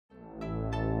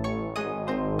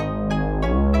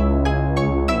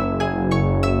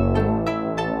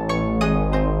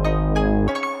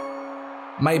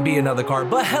Might be another car,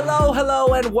 but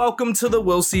hello, and welcome to the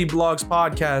We'll See Blogs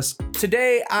podcast.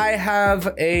 Today, I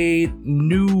have a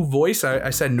new voice.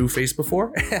 I said new face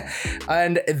before.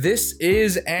 And this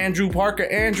is Andrew Parker.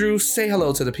 Andrew, say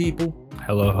hello to the people.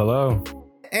 Hello.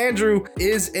 Andrew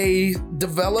is a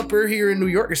developer here in New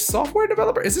York. Is software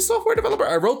developer? Is it software developer?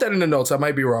 I wrote that in the notes. I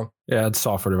might be wrong. Yeah, it's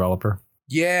software developer.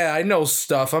 Yeah, I know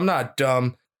stuff. I'm not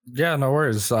dumb. Yeah, no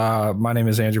worries. My name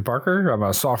is Andrew Parker. I'm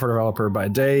a software developer by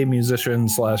day, musician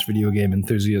 / video game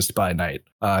enthusiast by night.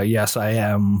 Yes, I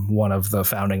am one of the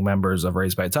founding members of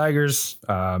Raised by Tigers.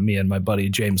 Me and my buddy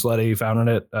James Letty founded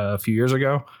it a few years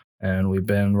ago, and we've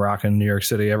been rocking New York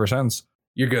City ever since.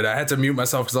 You're good. I had to mute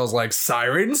myself because I was like,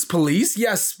 sirens, police?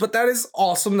 Yes, but that is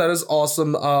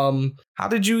awesome. How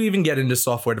did you even get into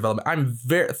software development? I'm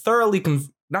very thoroughly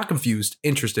not confused,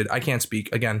 interested. I can't speak.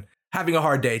 Again, having a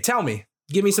hard day. Tell me.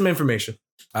 Give me some information.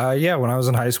 Yeah, when I was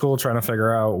in high school trying to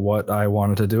figure out what I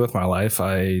wanted to do with my life,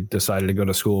 I decided to go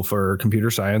to school for computer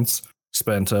science.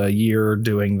 Spent a year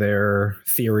doing their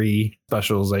theory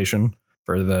specialization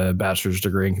for the bachelor's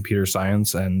degree in computer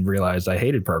science and realized I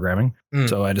hated programming.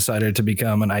 So I decided to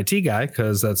become an IT guy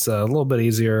because that's a little bit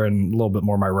easier and a little bit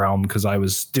more my realm because I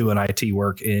was doing IT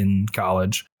work in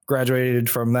college. Graduated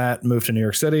from that, moved to New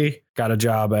York City, got a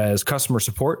job as customer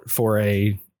support for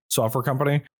a software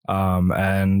company.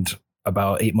 And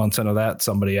about 8 months into that,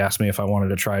 somebody asked me if I wanted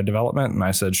to try development, and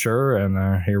I said sure.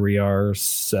 And here we are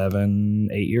 7-8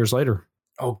 years later.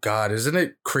 Oh God, isn't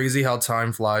it crazy how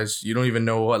time flies? You don't even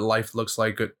know what life looks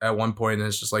like at one point, and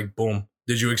it's just like boom.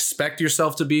 Did you expect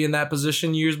yourself to be in that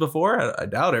position years before? I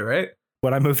doubt it, right?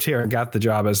 When I moved here and got the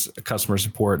job as customer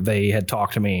support, they had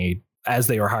talked to me as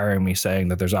they were hiring me, saying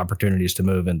that there's opportunities to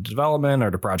move into development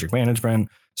or to project management.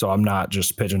 So I'm not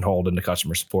just pigeonholed into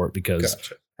customer support because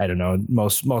Gotcha. I don't know,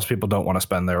 most people don't want to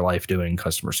spend their life doing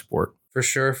customer support. For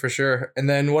sure. And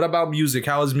then what about music?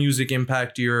 How does music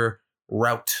impact your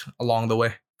route along the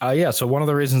way? So one of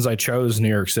the reasons I chose New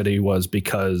York City was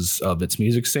because of its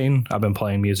music scene. I've been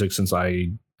playing music since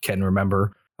I can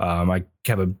remember. I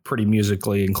have a pretty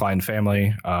musically inclined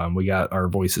family. We got our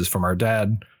voices from our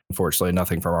dad. Unfortunately,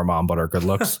 nothing from our mom but our good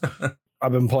looks.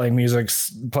 I've been playing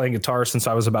guitar since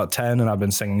I was about 10, and I've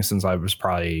been singing since I was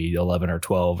probably 11 or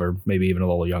 12, or maybe even a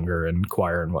little younger, in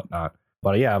choir and whatnot.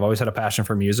 But yeah, I've always had a passion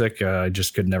for music. I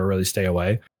just could never really stay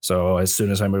away. So as soon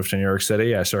as I moved to New York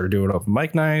City, I started doing open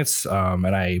mic nights,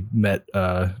 and I met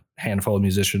a handful of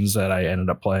musicians that I ended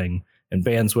up playing in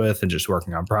bands with and just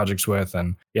working on projects with.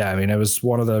 And yeah, I mean, it was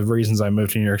one of the reasons I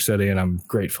moved to New York City, and I'm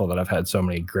grateful that I've had so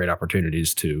many great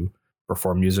opportunities to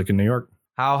perform music in New York.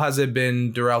 How has it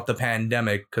been throughout the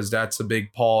pandemic? Because that's a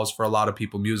big pause for a lot of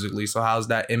people musically. So how's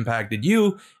that impacted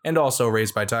you and also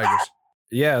Raised by Tigers?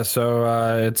 Yeah,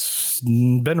 so it's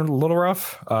been a little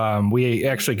rough. We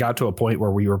actually got to a point where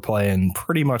we were playing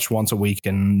pretty much once a week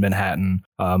in Manhattan,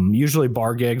 usually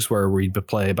bar gigs where we'd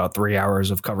play about 3 hours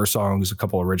of cover songs, a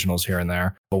couple originals here and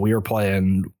there. But we were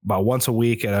playing about once a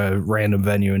week at a random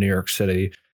venue in New York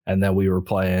City. And then we were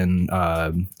playing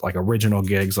like original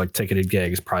gigs, like ticketed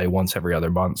gigs, probably once every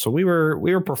other month. So we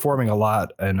were performing a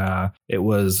lot, and it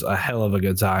was a hell of a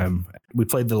good time. We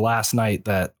played the last night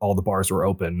that all the bars were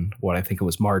open. I think it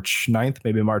was March 9th,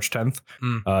 maybe March 10th,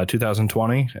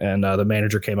 2020. And the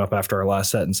manager came up after our last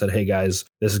set and said, "Hey guys,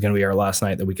 this is going to be our last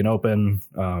night that we can open.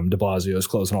 De Blasio is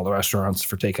closing all the restaurants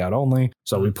for takeout only."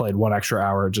 So we played 1 extra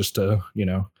hour just to,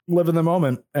 live in the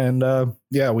moment. And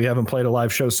we haven't played a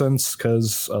live show since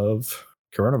because of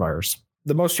coronavirus.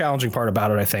 The most challenging part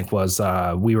about it, I think, was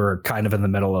we were kind of in the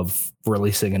middle of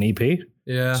releasing an EP.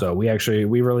 Yeah. So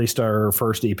we released our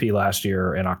first EP last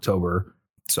year in October.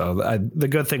 So the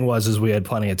good thing is we had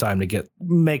plenty of time to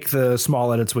make the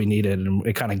small edits we needed, and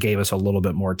it kind of gave us a little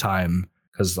bit more time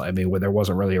because when there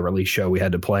wasn't really a release show we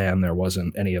had to plan, there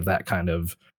wasn't any of that kind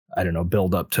of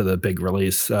build up to the big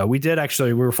release. We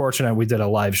were fortunate. We did a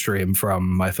live stream from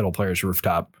my Fiddle Player's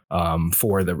rooftop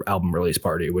for the album release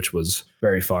party, which was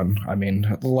very fun.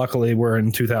 Luckily we're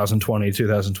in 2020,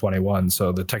 2021.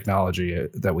 So the technology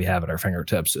that we have at our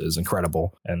fingertips is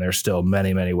incredible. And there's still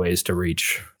many, many ways to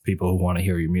reach people who want to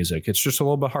hear your music. It's just a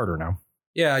little bit harder now.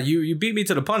 Yeah, you beat me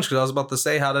to the punch because I was about to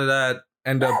say, how did that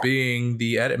end up being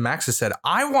the edit? Max has said,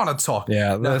 "I want to talk."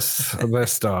 Yeah,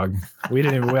 this dog.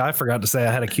 I forgot to say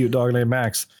I had a cute dog named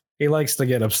Max. He likes to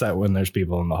get upset when there's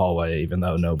people in the hallway, even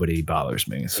though nobody bothers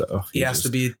me. So he has to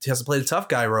play the tough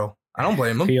guy role. I don't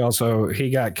blame him. He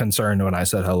got concerned when I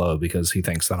said hello because he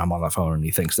thinks that I'm on the phone and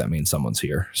he thinks that means someone's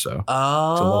here. So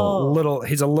hello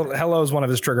is one of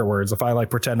his trigger words. If I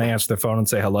pretend to answer the phone and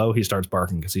say hello, he starts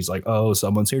barking because he's like, "Oh,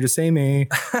 someone's here to see me."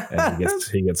 And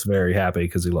he gets very happy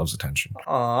because he loves attention.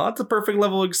 Aw, that's a perfect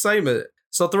level of excitement.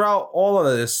 So throughout all of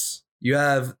this, you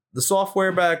have the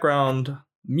software background,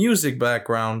 music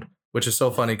background, which is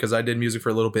so funny because I did music for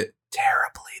a little bit.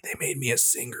 Terribly. They made me a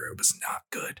singer. It was not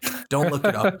good. Don't look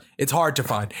it up. It's hard to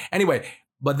find. Anyway,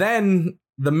 but then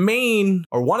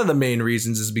one of the main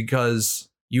reasons is because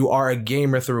you are a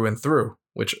gamer through and through,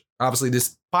 which obviously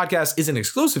this podcast isn't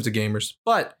exclusive to gamers,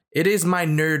 but it is my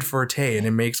nerd forte and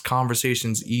it makes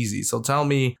conversations easy. So tell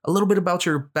me a little bit about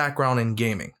your background in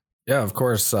gaming. Yeah, of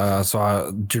course.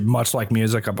 Much like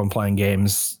music, I've been playing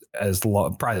games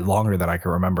probably longer than I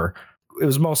can remember. It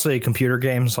was mostly computer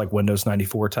games like Windows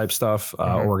 94 type stuff,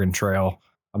 Oregon Trail.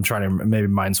 I'm trying to maybe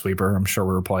Minesweeper. I'm sure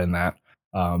we were playing that.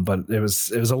 But it was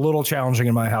a little challenging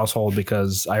in my household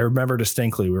because I remember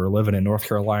distinctly we were living in North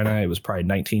Carolina. It was probably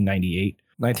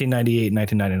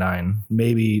 1999,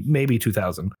 maybe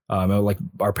 2000. Like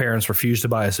our parents refused to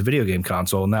buy us a video game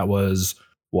console, and that was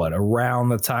around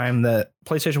the time that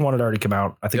PlayStation 1 had already come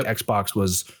out. I think Xbox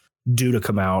was due to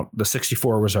come out. The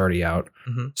 64 was already out.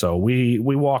 So we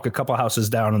walk a couple houses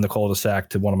down in the cul-de-sac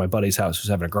to one of my buddy's house who's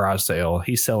having a garage sale.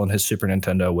 He's selling his Super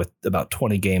Nintendo with about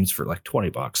 20 games for like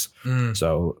 $20.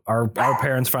 So our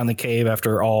parents finally cave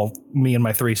after me and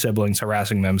my 3 siblings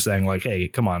harassing them, saying like, hey,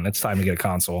 come on, it's time to get a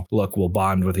console. Look, we'll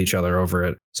bond with each other over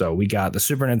it. So we got the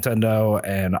Super Nintendo,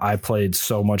 and I played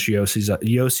so much Yoshi's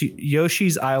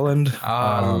Island.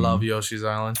 I love Yoshi's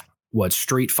Island.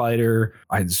 Street Fighter.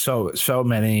 I had so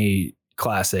many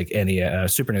classic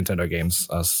Super Nintendo games.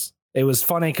 It was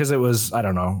funny because it was, I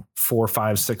don't know, 4,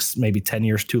 5, 6, maybe 10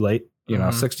 years too late.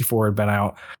 64 had been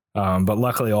out. But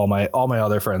luckily all my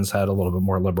other friends had a little bit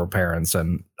more liberal parents,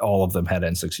 and all of them had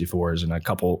N64s, and a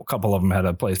couple of them had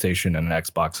a PlayStation and an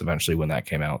Xbox eventually when that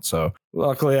came out. So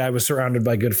luckily I was surrounded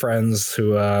by good friends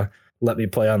who let me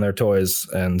play on their toys.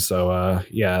 And so,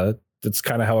 that's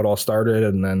kind of how it all started.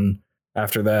 And then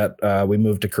after that, we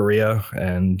moved to Korea,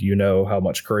 and you know how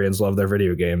much Koreans love their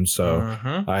video games. So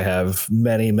I have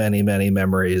many, many, many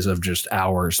memories of just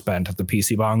hours spent at the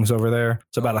PC bongs over there.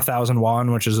 It's about 1,000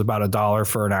 won, which is about $1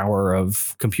 for an hour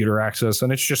of computer access.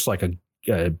 And it's just like a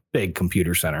big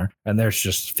computer center. And there's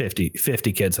just 50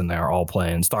 kids in there all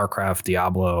playing StarCraft,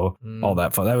 Diablo, all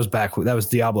that fun. That was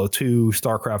Diablo 2,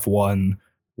 StarCraft 1.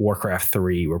 Warcraft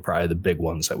 3 were probably the big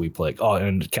ones that we played. Oh,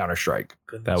 and Counter-Strike.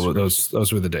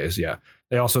 Those were the days. Yeah.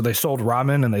 They sold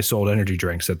ramen and they sold energy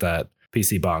drinks at that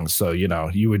PC bong. So,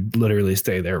 you would literally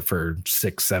stay there for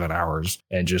 6-7 hours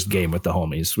and just game with the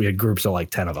homies. We had groups of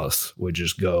like 10 of us would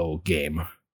just go game.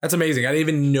 That's amazing. I didn't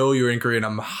even know you were in Korea, and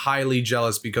I'm highly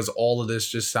jealous because all of this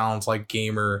just sounds like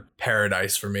gamer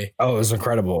paradise for me. Oh, it was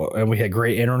incredible. And we had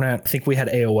great internet. I think we had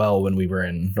AOL when we were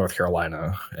in North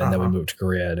Carolina, and then we moved to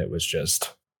Korea, and it was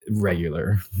just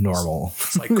regular, normal.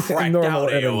 It's like cracked out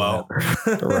AOL.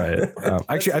 Right.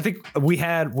 Actually, I think we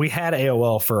had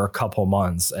AOL for a couple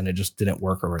months, and it just didn't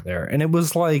work over there. And it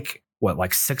was like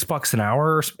 $6 an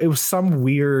hour? It was some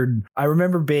weird. I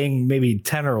remember being maybe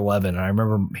 10 or 11, and I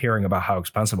remember hearing about how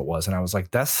expensive it was, and I was like,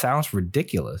 that sounds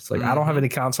ridiculous. Like, I don't have any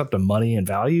concept of money and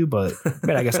value, but I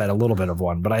mean, I guess I had a little bit of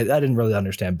one, but I didn't really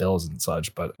understand bills and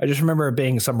such. But I just remember it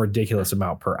being some ridiculous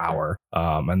amount per hour.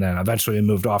 And then eventually we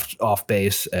moved off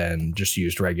base and just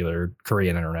used regular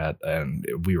Korean internet, and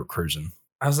we were cruising.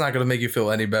 I was not going to make you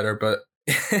feel any better, but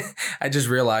I just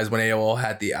realized when AOL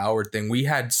had the hour thing, we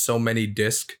had so many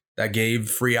discs that gave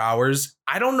free hours.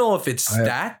 I don't know if it's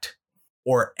stacked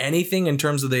or anything in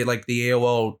terms of the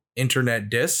AOL internet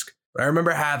disc, but I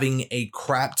remember having a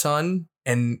crap ton,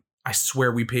 and I swear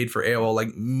we paid for AOL like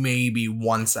maybe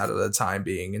once out of the time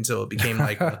being, until it became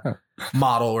like a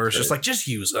model or it's just like, just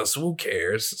use us, who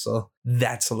cares? So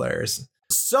that's hilarious.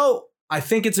 So I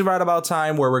think it's right about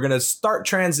time where we're going to start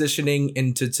transitioning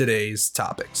into today's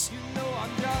topics. I'm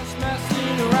just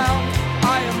messing around.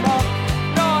 I am up,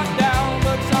 not down,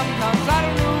 but sometimes I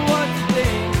don't know what to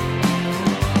think.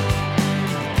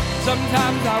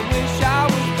 Sometimes I wish I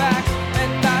was back,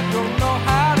 and I don't know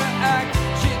how to act.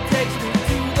 Shit takes me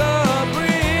to the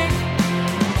brink.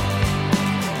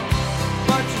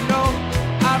 But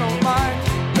I don't mind.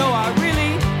 No, I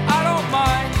don't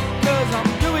mind, 'cause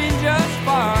I'm doing just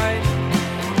fine.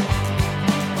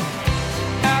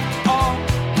 After all,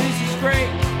 this is great.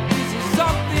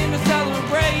 Something to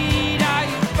celebrate. I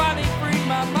finally freed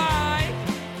my mind.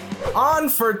 On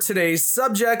for today's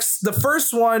subjects. The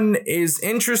first one is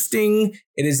interesting.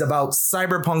 It is about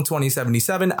Cyberpunk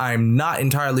 2077. I'm not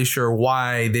entirely sure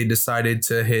why they decided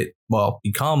to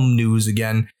become news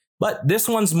again. But this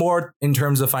one's more in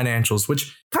terms of financials,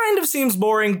 which kind of seems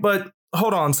boring, but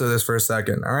hold on to this for a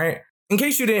second, all right? In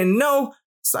case you didn't know,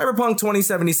 Cyberpunk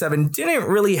 2077 didn't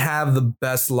really have the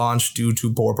best launch due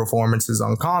to poor performances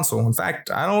on console. In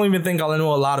fact, I don't even think I'll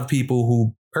know a lot of people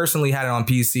who personally had it on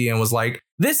PC and was like,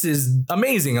 this is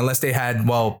amazing, unless they had,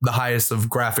 well, the highest of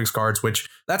graphics cards, which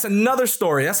that's another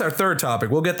story. That's our third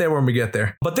topic. We'll get there when we get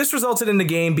there. But this resulted in the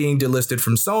game being delisted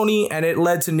from Sony, and it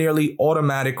led to nearly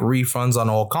automatic refunds on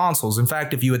all consoles. In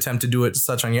fact, if you attempt to do it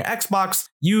such on your Xbox,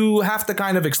 you have to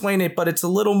kind of explain it, but it's a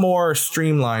little more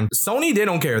streamlined. Sony, they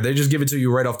don't care. They just give it to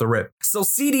you right off the rip. So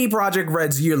CD Projekt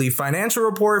Red's yearly financial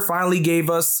report finally gave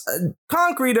us a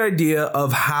concrete idea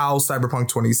of how Cyberpunk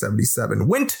 2077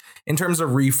 went in terms of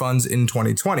refunds in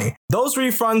 2020. Those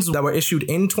refunds that were issued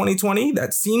in 2020,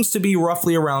 that seems to be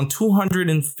roughly around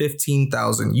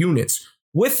 215,000 units,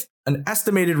 with an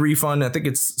estimated refund, I think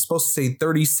it's supposed to say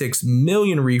 36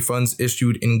 million refunds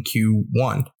issued in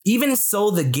Q1. Even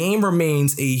so, the game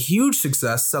remains a huge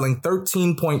success, selling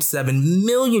 13.7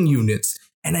 million units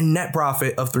and a net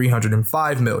profit of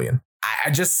 305 million.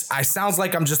 I sounds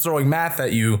like I'm just throwing math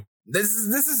at you. This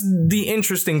is the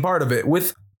interesting part of it.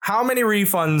 With how many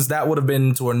refunds that would have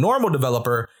been to a normal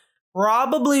developer,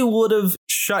 probably would have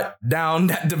shut down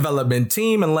that development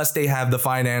team unless they have the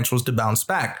financials to bounce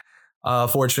back.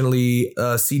 Fortunately,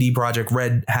 CD Projekt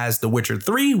Red has The Witcher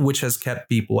 3, which has kept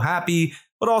people happy,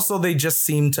 but also they just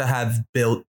seem to have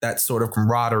built that sort of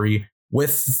camaraderie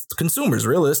with consumers,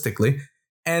 realistically.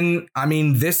 And I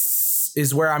mean, this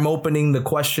is where I'm opening the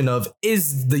question of,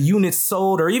 is the units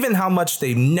sold or even how much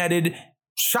they've netted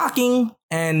shocking?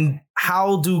 And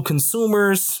how do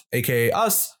consumers, aka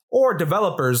us, or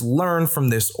developers learn from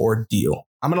this ordeal?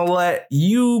 I'm going to let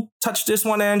you touch this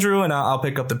one, Andrew, and I'll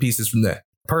pick up the pieces from there.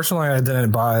 Personally, I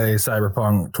didn't buy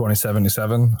Cyberpunk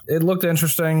 2077. It looked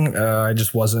interesting. I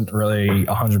just wasn't really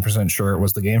 100% sure it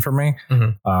was the game for me.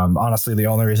 Mm-hmm. Honestly, the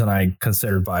only reason I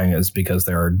considered buying it is because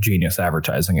there are genius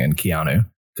advertising in Keanu.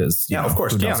 Because of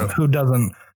course, who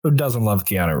doesn't love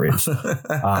Keanu Reeves?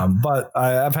 But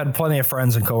I've had plenty of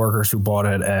friends and coworkers who bought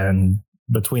it, and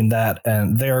between that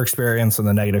and their experience and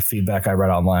the negative feedback I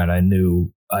read online, I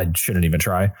knew I shouldn't even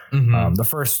try. Mm-hmm. The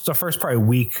first probably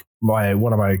week,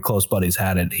 one of my close buddies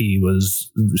had it. He was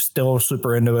still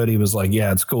super into it. He was like,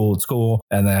 yeah, it's cool.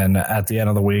 And then at the end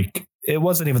of the week, it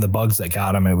wasn't even the bugs that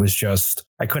got him. It was just,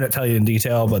 I couldn't tell you in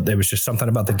detail, but there was just something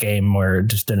about the game where it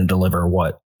just didn't deliver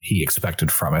what he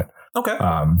expected from it. Okay.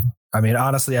 I mean,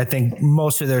 honestly, I think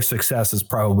most of their success is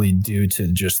probably due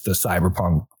to just the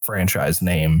Cyberpunk franchise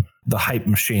name, the hype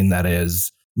machine that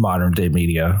is modern day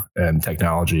media and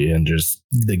technology and just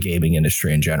the gaming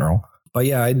industry in general. But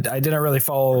yeah, I didn't really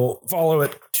follow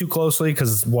it too closely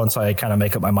because once I kind of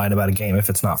make up my mind about a game, if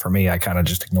it's not for me, I kind of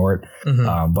just ignore it.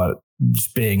 Mm-hmm. But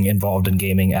just being involved in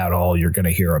gaming at all, you're going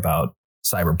to hear about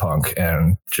Cyberpunk,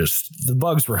 and just the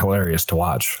bugs were hilarious to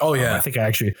watch. Oh yeah. I think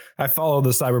I followed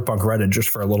the Cyberpunk Reddit just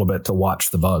for a little bit to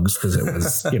watch the bugs because it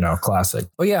was, classic.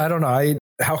 But yeah, I don't know.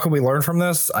 How can we learn from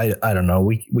this? I don't know.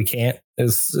 We can't.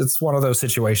 It's one of those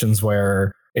situations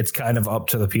where it's kind of up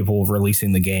to the people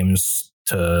releasing the games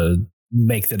to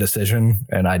make the decision.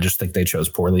 And I just think they chose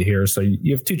poorly here. So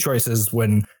you have two choices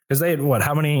because they had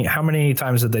how many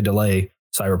times did they delay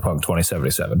Cyberpunk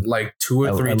 2077? Like 2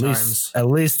 or 3 times. At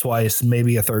least twice,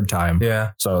 maybe a third time.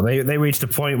 Yeah. So they reached a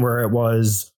point where it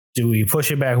was, do we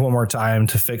push it back one more time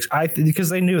to fix? Because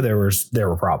they knew there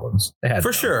were problems. They had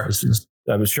for sure.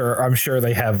 I'm sure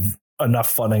they have enough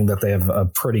funding that they have a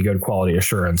pretty good quality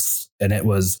assurance. And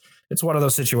it's one of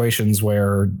those situations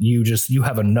where you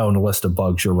have a known list of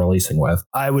bugs you're releasing with.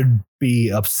 I would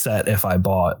be upset if I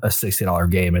bought a $60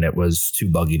 game and it was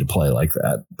too buggy to play like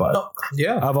that. But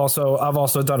yeah, I've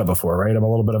also done it before, right? I'm a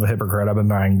little bit of a hypocrite. I've been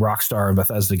buying Rockstar and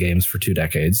Bethesda games for 2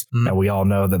 decades. Mm. And we all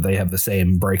know that they have the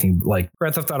same breaking, like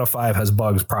Grand Theft Auto 5 has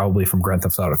bugs probably from Grand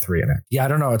Theft Auto 3 in it. Yeah, I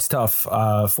don't know. It's tough.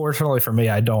 Fortunately for me,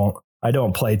 I don't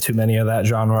play too many of that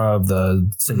genre of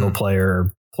the single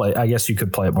player play. I guess you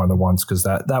could play it more than once because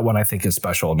that one I think is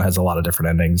special and has a lot of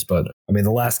different endings. But I mean,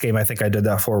 the last game I think I did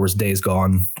that for was Days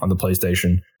Gone on the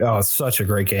PlayStation. Oh, it's such a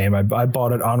great game. I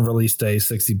bought it on release day,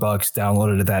 $60,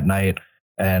 downloaded it that night,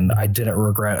 and I didn't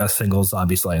regret a single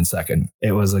zombie slaying second.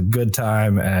 It was a good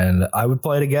time, and I would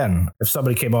play it again. If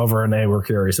somebody came over and they were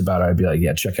curious about it, I'd be like,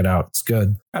 yeah, check it out. It's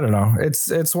good. I don't know.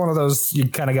 It's one of those, you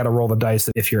kind of got to roll the dice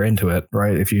if you're into it,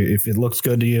 right? If it looks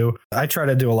good to you. I try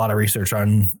to do a lot of research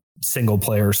on single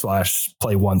player /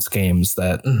 play once games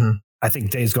that I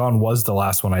think Days Gone was the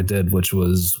last one I did, which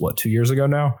was 2 years ago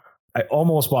now. I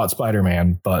almost bought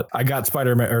Spider-Man, but I got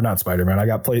not Spider-Man. I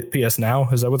got PS Now.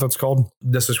 Is that what that's called?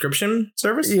 The subscription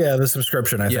service? Yeah, the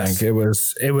subscription. I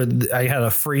think I had a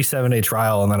free 7-day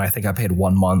trial, and then I think I paid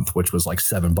 1 month, which was like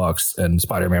 $7, and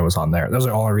Spider-Man was on there. That was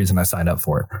the only reason I signed up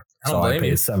for it. So I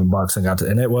paid $7 and got to,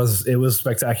 and it was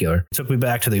spectacular. It took me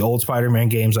back to the old Spider-Man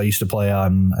games I used to play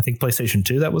on, I think PlayStation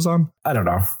 2 that was on. I don't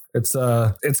know. It's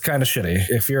kind of shitty.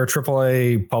 If you're a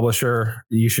AAA publisher,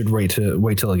 you should wait till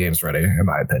the game's ready, in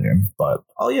my opinion. But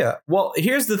oh yeah, well,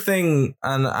 here's the thing,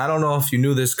 and I don't know if you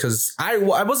knew this because I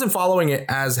wasn't following it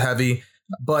as heavy,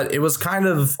 but it was kind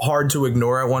of hard to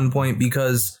ignore at one point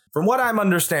because from what I'm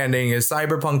understanding is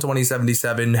Cyberpunk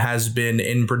 2077 has been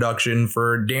in production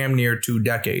for damn near 2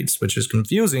 decades, which is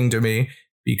confusing to me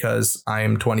because I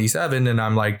am 27 and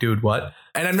I'm like, dude, what?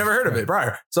 And I've never heard of it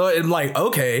prior. So I'm like,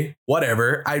 okay,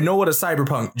 whatever. I know what a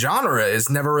cyberpunk genre is,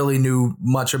 never really knew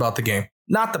much about the game.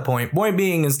 Not the point. Point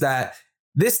being is that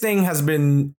this thing has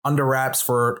been under wraps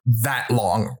for that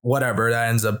long, whatever that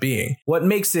ends up being. What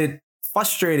makes it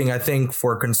frustrating, I think,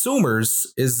 for consumers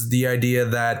is the idea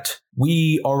that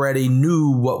we already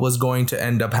knew what was going to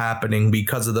end up happening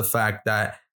because of the fact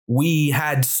that we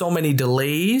had so many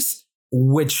delays,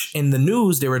 which in the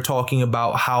news, they were talking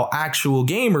about how actual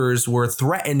gamers were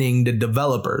threatening the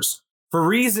developers. For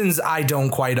reasons I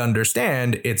don't quite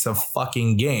understand, it's a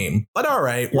fucking game. But all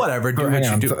right, whatever, do what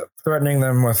you do. Threatening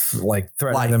them with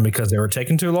them because they were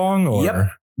taking too long? Or?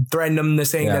 Yep. Threaten them to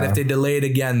saying that if they delay it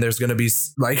again, there's going to be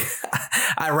like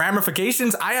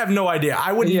ramifications. I have no idea.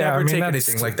 I would never take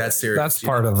anything like that serious. That's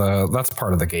part of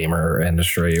the gamer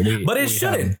industry. But it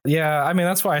shouldn't.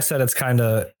 That's why I said it's kind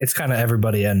of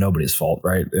everybody and nobody's fault,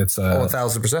 right? It's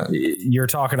 1,000%. You're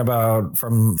talking about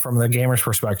from the gamer's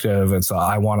perspective. It's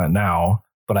I want it now,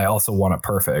 but I also want it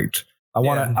perfect. I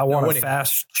want it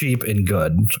fast, cheap, and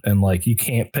good. And like you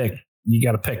can't pick. You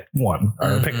got to pick one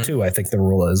or pick two. I think the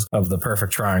rule is of the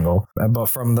perfect triangle. But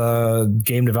from the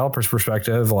game developer's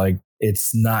perspective, like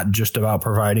it's not just about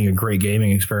providing a great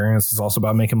gaming experience. It's also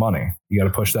about making money. You got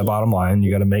to push that bottom line.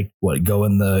 You got to make go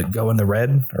in the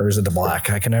red, or is it the black?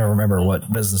 I can never remember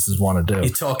what businesses want to do.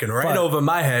 You're talking over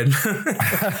my head.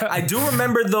 I do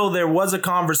remember though, there was a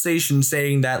conversation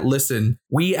saying that, listen,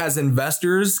 we as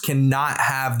investors cannot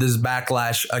have this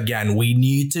backlash again. We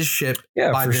need to ship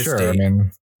by this date. I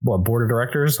mean, what, board of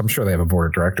directors? I'm sure they have a board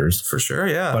of directors for sure.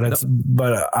 Yeah.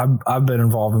 But I've been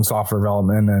involved in software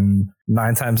development, and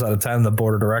 9 times out of 10, the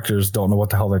board of directors don't know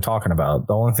what the hell they're talking about.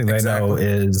 The only thing they know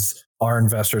is our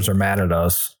investors are mad at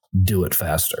us. Do it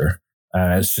faster.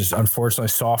 And it's just, unfortunately,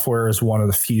 software is one of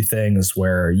the few things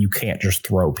where you can't just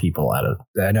throw people at it.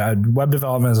 And web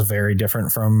development is very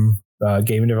different from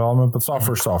gaming development, but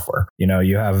software. You know,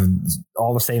 you have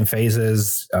all the same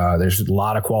phases. There's a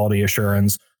lot of quality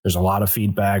assurance. There's a lot of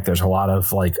feedback. There's a lot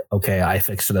of like, okay, I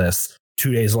fixed this.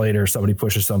 2 days later, somebody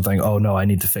pushes something. Oh no, I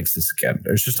need to fix this again.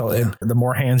 There's just the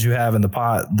more hands you have in the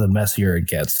pot, the messier it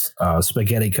gets.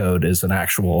 Spaghetti code is an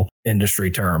actual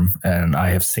industry term, and I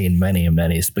have seen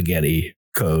many spaghetti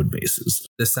code bases.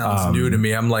 This sounds new to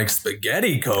me. I'm like,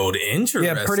 spaghetti code, interesting.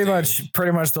 Yeah, pretty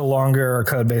much the longer a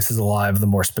code base is alive, the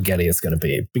more spaghetti it's going to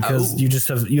be, because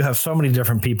you have so many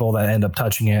different people that end up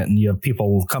touching it, and you have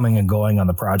people coming and going on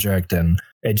the project, and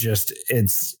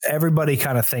it's everybody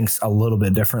kind of thinks a little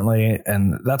bit differently.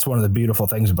 And that's one of the beautiful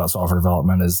things about software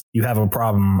development is you have a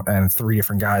problem and 3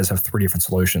 different guys have 3 different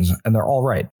solutions, and they're all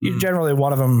right. Generally,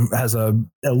 one of them has a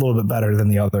little bit better than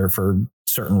the other for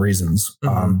certain reasons.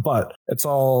 But it's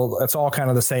all kind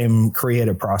of the same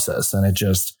creative process. And it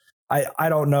just, I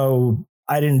don't know.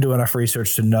 I didn't do enough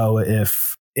research to know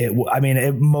if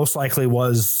it most likely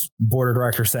was board of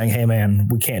directors saying, hey man,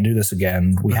 we can't do this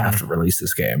again. We have to release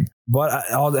this game. But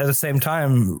at the same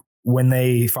time, when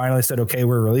they finally said, okay,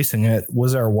 we're releasing it,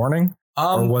 was there a warning?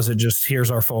 Or was it just,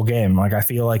 here's our full game? Like, I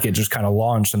feel like it just kind of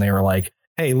launched and they were like,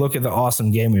 hey, look at the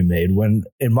awesome game we made. When,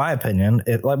 in my opinion,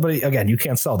 but again, you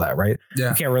can't sell that, right? Yeah.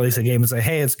 You can't release a game and say,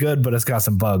 hey, it's good, but it's got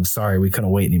some bugs. Sorry, we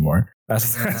couldn't wait anymore.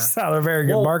 That's not a very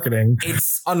good marketing.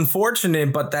 It's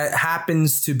unfortunate, but that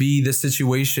happens to be the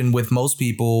situation with most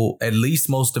people, at least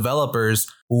most developers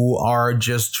who are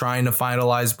just trying to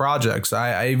finalize projects.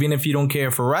 Even if you don't care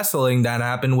for wrestling, that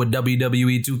happened with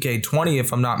WWE 2K20,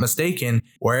 if I'm not mistaken,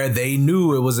 where they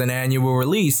knew it was an annual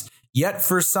release. Yet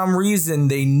for some reason,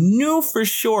 they knew for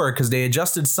sure because they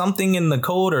adjusted something in the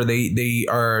code, or they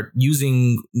are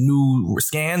using new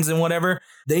scans and whatever.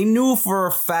 They knew for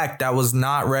a fact that was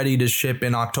not ready to ship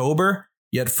in October.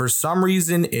 Yet for some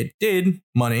reason, it did.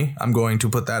 Money. I'm going to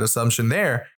put that assumption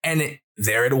there. And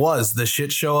there it was, the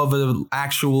shit show of an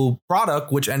actual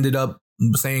product, which ended up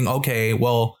saying, okay,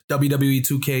 well, WWE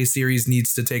 2K series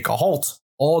needs to take a halt,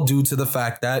 all due to the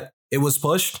fact that it was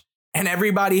pushed and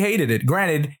everybody hated it.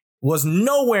 Granted, was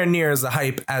nowhere near as a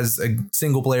hype as a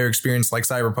single player experience like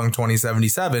Cyberpunk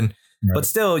 2077. Right. But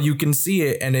still, you can see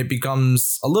it and it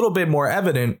becomes a little bit more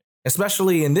evident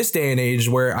especially in this day and age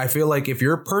where I feel like if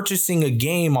you're purchasing a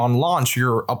game on launch,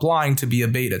 you're applying to be a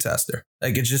beta tester.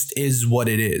 Like it just is what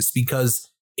it is because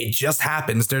it just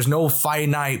happens. There's no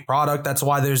finite product. That's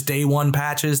why there's day one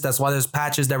patches. That's why there's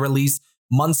patches that release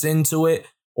months into it.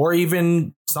 Or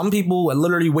even some people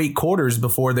literally wait quarters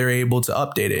before they're able to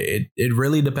update it. It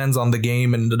really depends on the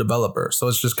game and the developer. So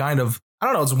it's just kind of, I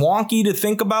don't know, it's wonky to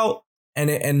think about.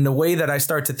 And the way that I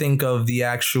start to think of the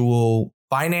actual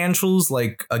financials,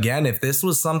 like, again, if this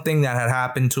was something that had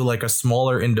happened to like a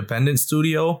smaller independent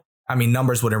studio, I mean,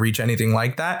 numbers wouldn't reach anything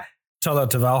like that. Tell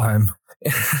that to Valheim.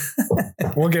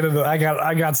 We'll get into. I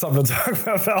got something to talk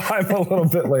about Valheim a little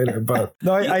bit later, but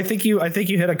no, I think you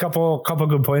hit a couple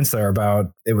good points there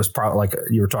about it was probably like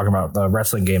you were talking about the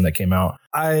wrestling game that came out.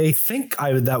 I think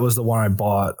that was the one I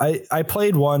bought. I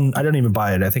played one. I didn't even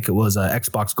buy it. I think it was a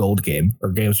Xbox Gold game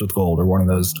or Games with Gold or one of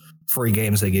those free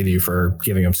games they give you for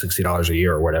giving them $60 a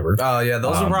year or whatever. Oh yeah,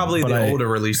 those are probably the older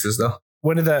releases though.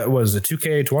 When did that was it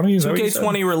 2K20?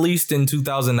 2K20 released in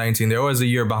 2019. They're always a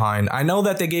year behind. I know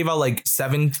that they gave out like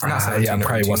 17. Yeah,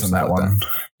 probably wasn't that one.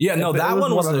 Yeah, no, that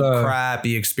one was a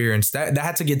crappy experience. That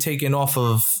had to get taken off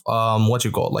of what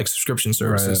you call it, like subscription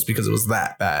services because it was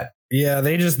that bad. Yeah,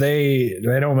 they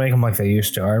don't make them like they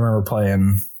used to. I remember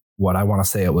playing what I want to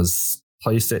say it was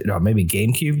PlayStation, no, maybe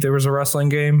GameCube. There was a wrestling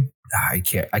game. I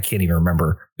can't even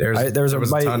remember.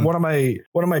 One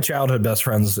of my childhood best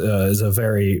friends is a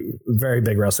very, very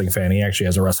big wrestling fan. He actually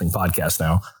has a wrestling podcast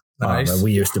now. Nice.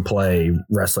 We used to play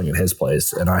wrestling at his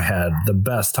place, and I had the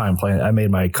best time playing. I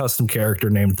made my custom character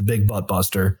named the Big Butt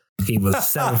Buster. He was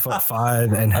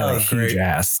 7'5" and had a huge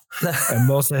ass, and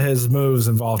most of his moves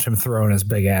involved him throwing his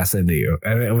big ass into you,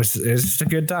 and it was just a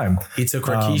good time. He took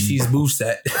Rikishi's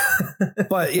moveset.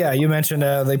 But yeah, you mentioned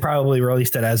they probably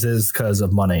released it as is because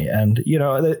of money, and you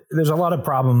know there's a lot of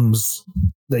problems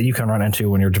that you can run into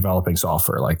when you're developing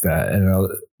software like that, and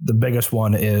the biggest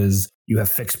one is you have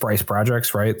fixed price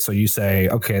projects, right? So you say,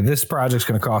 okay, this project's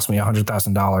going to cost me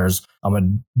 $100,000. I'm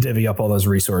going to divvy up all those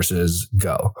resources,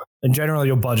 go. And generally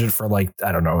you'll budget for like,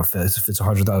 I don't know if it's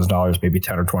 $100,000, maybe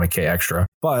 10 or 20K extra.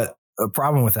 But the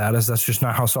problem with that is that's just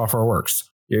not how software works.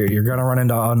 You're going to run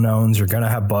into unknowns. You're going to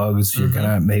have bugs. You're going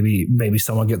to maybe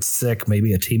someone gets sick.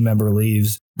 Maybe a team member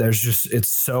leaves. It's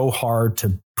so hard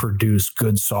to produce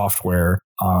good software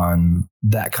on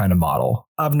that kind of model.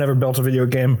 I've never built a video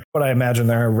game, but I imagine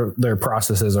their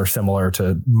processes are similar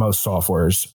to most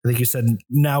softwares. I think you said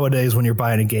nowadays when you're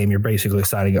buying a game, you're basically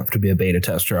signing up to be a beta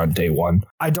tester on day one.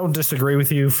 I don't disagree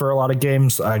with you for a lot of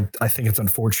games. I think it's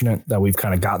unfortunate that we've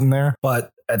kind of gotten there,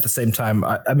 but at the same time,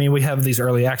 I mean, we have these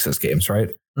early access games, right?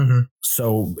 Mm-hmm.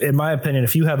 So in my opinion,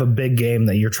 if you have a big game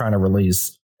that you're trying to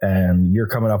release and you're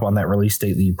coming up on that release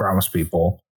date that you promised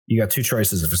people, you got two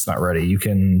choices if it's not ready. You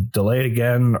can delay it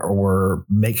again or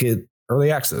make it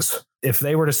early access. If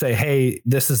they were to say, hey,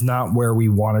 this is not where we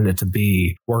wanted it to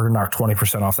be, we're going to knock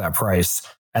 20% off that price.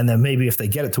 And then maybe if they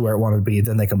get it to where it wanted to be,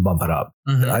 then they can bump it up.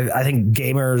 Mm-hmm. I think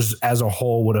gamers as a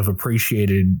whole would have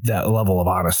appreciated that level of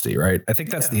honesty, right? I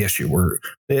think that's the issue.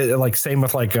 Like same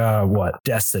with like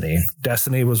Destiny.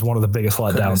 Destiny was one of the biggest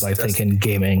letdowns, I think, in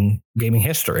gaming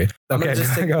history. Okay,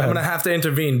 I'm going to have to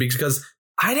intervene because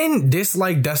I didn't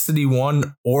dislike Destiny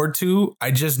 1 or 2.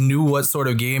 I just knew what sort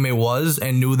of game it was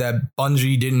and knew that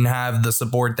Bungie didn't have the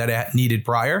support that it needed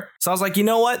prior. So I was like, you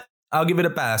know what? I'll give it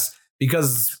a pass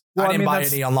because I didn't buy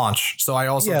any on launch. So I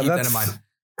also keep that in mind.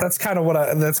 That's kind of what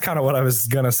I was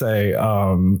going to say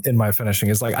in my finishing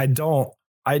is like, I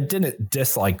didn't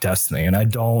dislike Destiny, and I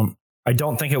don't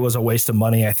think it was a waste of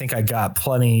money. I think I got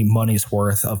plenty money's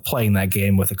worth of playing that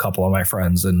game with a couple of my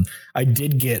friends, and I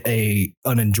did get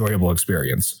an enjoyable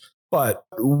experience. But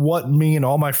what me and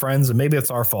all my friends, and maybe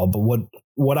it's our fault, but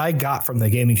what I got from the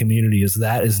gaming community is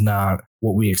that is not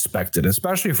what we expected,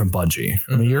 especially from Bungie.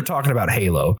 I mean, you're talking about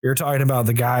Halo. You're talking about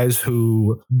the guys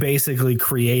who basically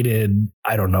created,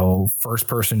 I don't know,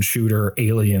 first-person shooter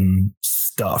alien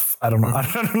stuff. I don't know. I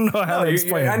don't know how to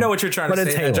explain it. I know what you're trying to say.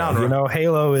 It's Halo. Genre. You know,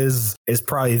 Halo is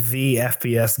probably the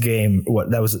FPS game.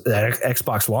 That was that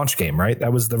Xbox launch game, right?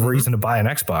 That was the reason to buy an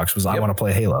Xbox was I want to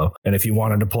play Halo. And if you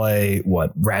wanted to play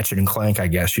Ratchet and Clank, I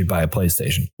guess you'd buy a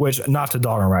PlayStation. Which, not to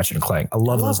dog on Ratchet and Clank. I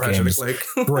love those games.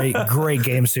 Great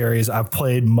game series. I've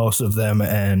played most of them,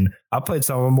 and I played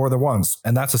some of them more than once.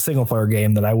 And that's a single player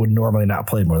game that I would normally not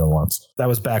play more than once. That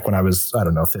was back when I was,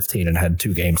 15 and had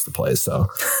 2 games to play. So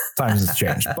times has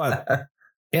changed. But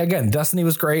yeah, again, Destiny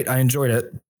was great. I enjoyed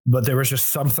it. But there was just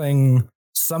something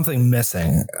something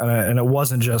missing, and it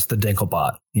wasn't just the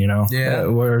Dinklebot, you know. Yeah.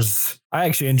 Whereas I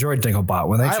actually enjoyed Dinklebot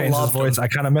when they changed his loved voice. him. I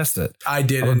kind of missed it. I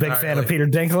did. I'm a big fan of Peter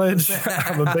Dinklage.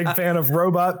 I'm a big fan of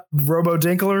Robo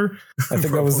Dinkler. I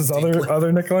think that was his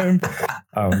other nickname.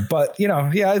 But you know,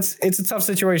 yeah, it's a tough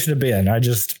situation to be in.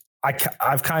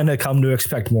 I've kind of come to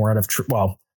expect more out of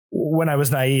when I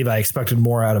was naive, I expected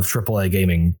more out of AAA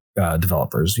gaming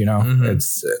developers. You know,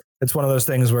 it's one of those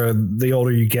things where the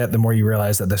older you get, the more you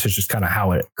realize that this is just kind of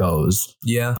how it goes.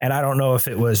 Yeah. And I don't know if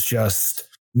it was just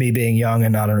me being young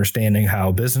and not understanding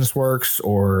how business works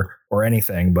or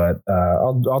anything, but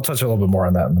I'll touch a little bit more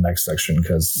on that in the next section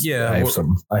because I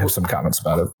have some comments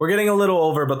about it. We're getting a little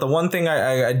over, but the one thing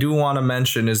I do want to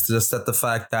mention is just that the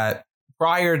fact that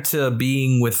prior to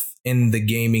being within the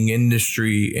gaming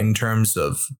industry in terms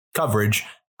of coverage,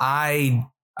 I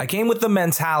came with the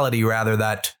mentality rather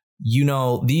that, you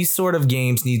know, these sort of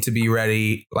games need to be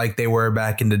ready like they were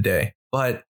back in the day.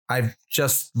 But I've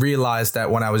just realized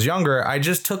that when I was younger, I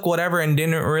just took whatever and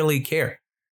didn't really care.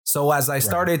 So as I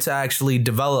started to actually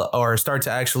develop or start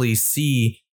to actually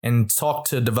see and talk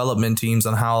to development teams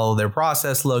on how their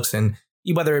process looks, and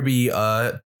whether it be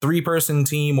a 3-person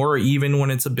team or even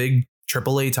when it's a big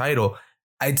AAA title,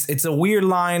 it's a weird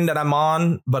line that I'm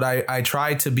on, but I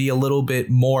try to be a little bit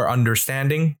more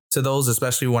understanding to those,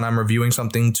 especially when I'm reviewing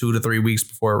something 2 to 3 weeks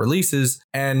before it releases.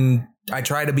 And I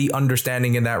try to be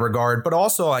understanding in that regard, but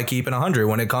also I keep it 100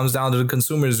 when it comes down to the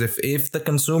consumers. If the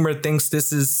consumer thinks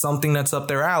this is something that's up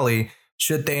their alley,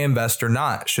 should they invest or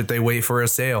not? Should they wait for a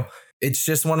sale? It's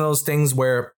just one of those things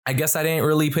where I guess I didn't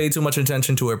really pay too much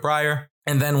attention to it prior.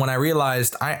 And then when I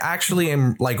realized I actually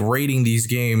am like rating these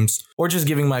games or just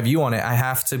giving my view on it, I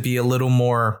have to be a little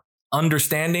more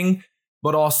understanding,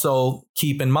 but also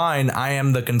keep in mind, I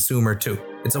am the consumer too.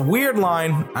 It's a weird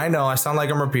line. I know I sound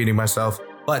like I'm repeating myself,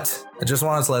 but I just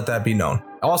wanted to let that be known.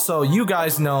 Also, you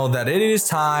guys know that it is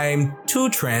time to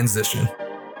transition.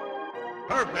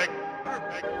 Perfect.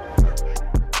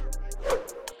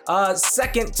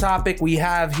 Second topic we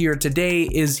have here today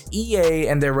is EA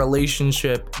and their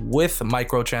relationship with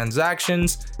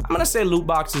microtransactions. I'm going to say loot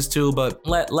boxes too, but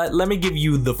let me give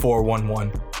you the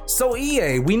 411. So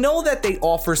EA, we know that they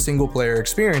offer single player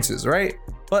experiences, right?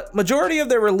 But majority of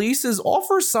their releases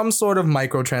offer some sort of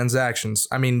microtransactions.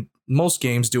 I mean, most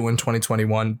games do in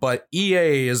 2021, but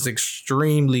EA is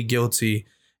extremely guilty,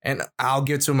 and I'll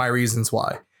get to my reasons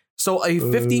why. So a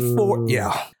 54,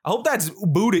 I hope that's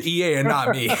boo to EA and not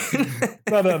me.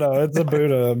 No, it's a boo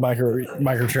to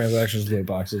microtransactions loot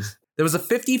boxes. There was a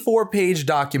 54-page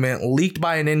document leaked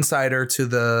by an insider to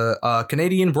the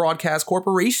Canadian Broadcast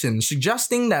Corporation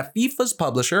suggesting that FIFA's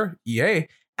publisher, EA,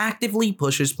 actively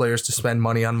pushes players to spend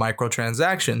money on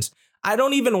microtransactions. I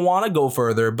don't even want to go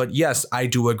further, but yes, I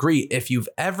do agree. If you've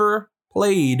ever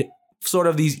played sort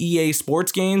of these EA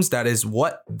sports games, that is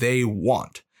what they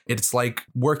want. It's like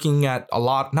working at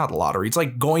not a lottery. It's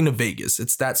like going to Vegas.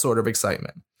 It's that sort of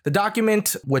excitement. The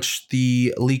document, which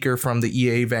the leaker from the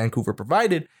EA Vancouver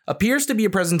provided, appears to be a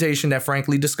presentation that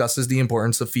frankly discusses the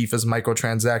importance of FIFA's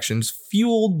microtransactions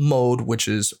fueled mode, which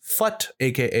is FUT,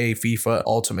 aka FIFA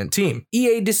Ultimate Team.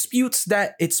 EA disputes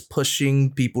that it's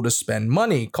pushing people to spend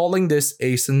money, calling this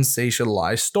a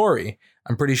sensationalized story.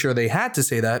 I'm pretty sure they had to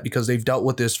say that because they've dealt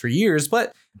with this for years,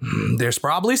 but there's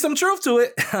probably some truth to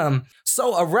it.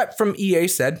 So a rep from EA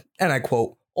said, and I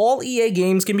quote, "All EA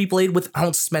games can be played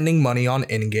without spending money on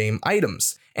in-game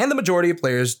items, and the majority of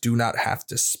players do not have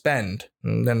to spend."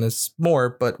 And then there's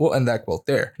more, but we'll end that quote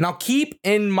there. Now keep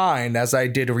in mind, as I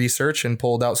did research and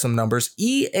pulled out some numbers,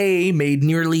 EA made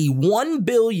nearly $1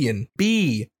 billion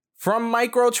from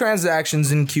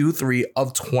microtransactions in Q3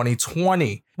 of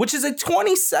 2020, which is a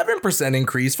 27%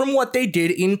 increase from what they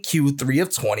did in Q3 of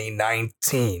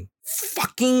 2019.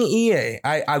 Fucking EA.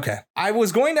 Okay. I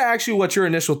was going to ask you what your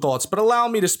initial thoughts, but allow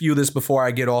me to spew this before I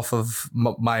get off of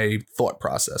my thought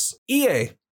process. EA,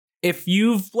 if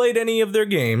you've played any of their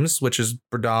games, which is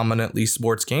predominantly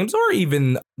sports games, or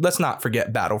even, let's not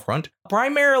forget Battlefront,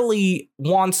 primarily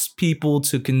wants people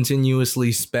to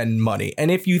continuously spend money. And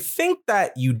if you think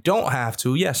that you don't have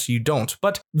to, yes, you don't.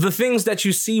 But the things that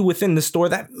you see within the store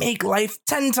that make life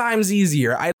 10 times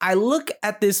easier, I look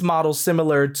at this model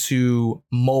similar to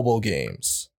mobile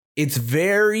games. It's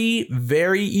very,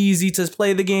 very easy to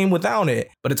play the game without it,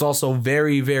 but it's also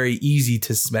very, very easy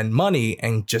to spend money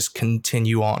and just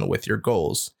continue on with your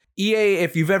goals. EA,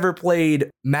 if you've ever played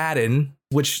Madden,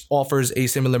 which offers a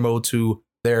similar mode to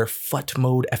Their FUT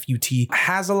mode, FUT,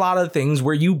 has a lot of things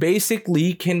where you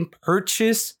basically can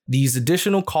purchase these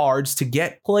additional cards to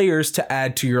get players to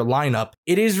add to your lineup.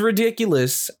 It is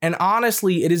ridiculous, and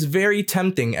honestly, it is very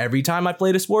tempting. Every time I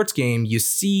played a sports game, you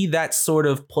see that sort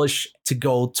of push to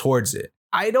go towards it.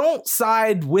 I don't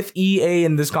side with EA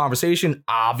in this conversation,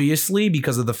 obviously,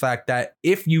 because of the fact that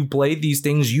if you played these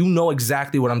things, you know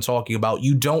exactly what I'm talking about.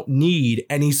 You don't need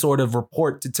any sort of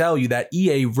report to tell you that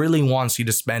EA really wants you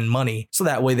to spend money, so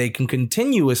that way they can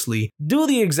continuously do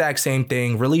the exact same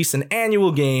thing, release an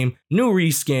annual game, new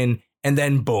reskin, and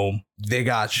then boom, they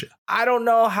got you. I don't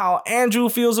know how Andrew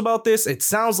feels about this. It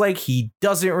sounds like he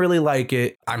doesn't really like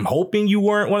it. I'm hoping you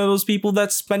weren't one of those people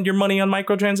that spend your money on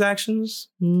microtransactions.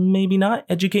 Maybe not.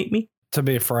 Educate me. To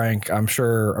be frank, I'm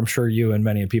sure you and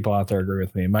many people out there agree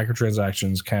with me.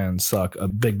 Microtransactions can suck a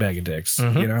big bag of dicks.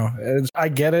 You know, I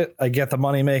get it. I get the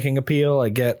money making appeal.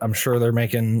 I'm sure they're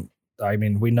making. I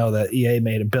mean, we know that EA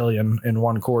made $1 billion in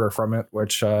one quarter from it,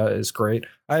 which is great.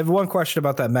 I have one question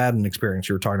about that Madden experience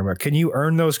you were talking about. Can you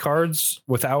earn those cards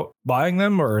without buying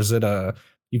them, or is it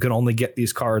you can only get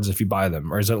these cards if you buy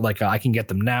them, or is it like I can get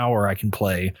them now, or I can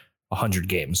play 100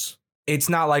 games? It's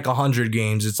not like 100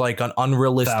 games. It's like an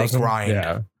unrealistic grind.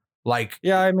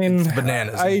 Yeah. I mean,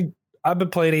 bananas. I've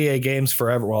been playing EA games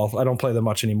forever. Well, I don't play them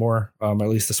much anymore, at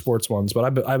least the sports ones.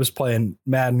 But I was playing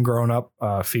Madden growing up.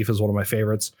 FIFA is one of my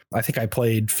favorites. I think I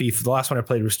played FIFA. The last one I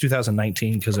played was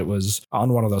 2019 because it was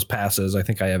on one of those passes. I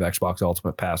think I have Xbox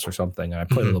Ultimate Pass or something, and I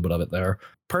played a little bit of it there.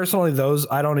 Personally,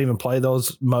 I don't even play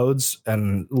those modes,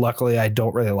 and luckily, I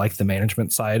don't really like the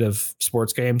management side of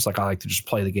sports games. Like I like to just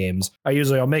play the games.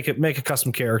 I'll make a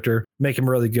custom character, make him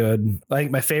really good. I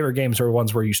think my favorite games are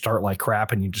ones where you start like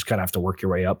crap and you just kind of have to work your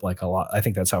way up like a lot. I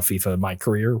think that's how FIFA in my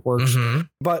career works.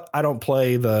 But I don't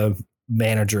play the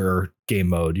manager game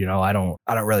mode. You know, I don't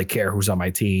really care who's on my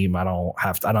team. I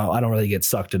don't really get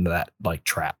sucked into that like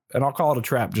trap. And I'll call it a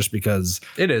trap just because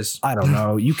it is. I don't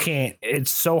know. You can't.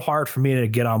 It's so hard for me to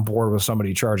get on board with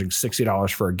somebody charging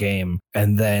 $60 for a game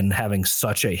and then having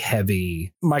such a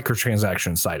heavy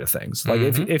microtransaction side of things. Like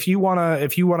if you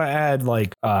wanna add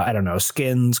like I don't know,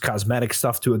 skins, cosmetic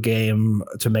stuff to a game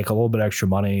to make a little bit extra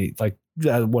money, like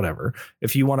whatever.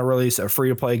 If you want to release a free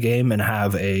to play game and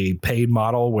have a paid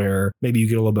model where maybe you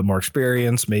get a little bit more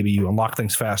experience, maybe you unlock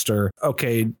things faster.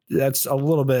 Okay, that's a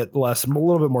little bit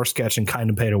more sketch and kind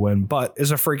of pay to win, but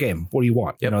it's a free game. What do you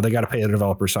want? You know, they got to pay the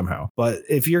developer somehow. But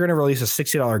if you're going to release a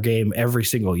 $60 game every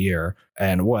single year,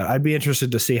 and I'd be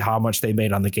interested to see how much they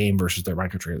made on the game versus their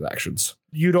microtransactions.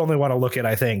 You'd only want to look at,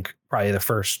 I think, probably the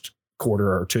first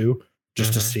quarter or two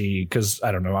just to see, because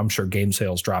I don't know, I'm sure game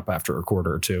sales drop after a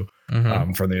quarter or two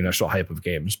from the initial hype of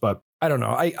games. But I don't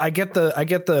know. I get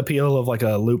the appeal of like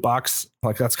a loot box.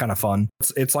 Like that's kind of fun.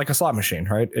 It's like a slot machine,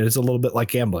 right? It is a little bit like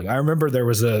gambling. I remember there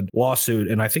was a lawsuit,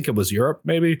 and I think it was Europe,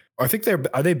 maybe. I think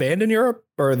are they banned in Europe,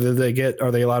 or are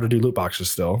they allowed to do loot boxes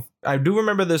still? I do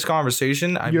remember this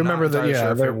conversation. I'm not entirely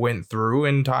sure if it went through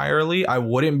entirely. I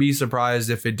wouldn't be surprised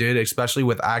if it did, especially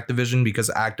with Activision, because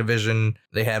Activision,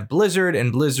 they have Blizzard,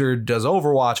 and Blizzard does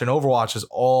Overwatch, and Overwatch is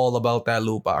all about that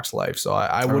loot box life. So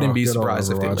I wouldn't be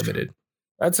surprised if they limited.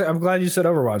 I'm glad you said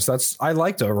Overwatch. I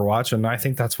liked Overwatch, and I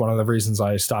think that's one of the reasons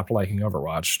I stopped liking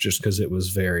Overwatch, just because it was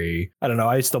very, I don't know.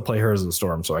 I still play Heroes of the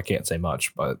Storm, so I can't say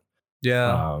much, but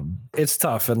yeah, it's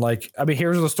tough. And like, I mean,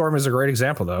 Heroes of the Storm is a great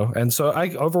example though. And so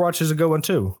Overwatch is a good one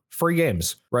too. Free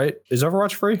games, right? Is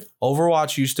Overwatch free?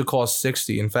 Overwatch used to cost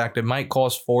 $60. In fact, it might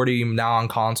cost $40 now on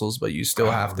consoles, but you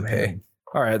still have to pay.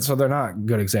 All right, so they're not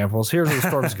good examples. Here's the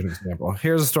Storm's a good example.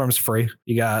 Here's the Storm's free.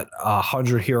 You got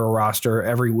 100 hero roster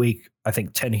every week. I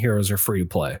think 10 heroes are free to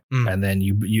play, and then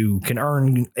you can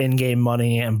earn in-game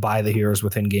money and buy the heroes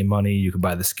with in-game money. You can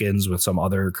buy the skins with some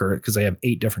other because they have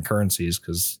 8 different currencies.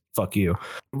 Because fuck you.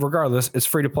 Regardless, it's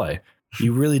free to play.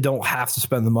 You really don't have to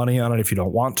spend the money on it if you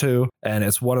don't want to. And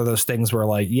it's one of those things where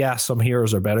like, yeah, some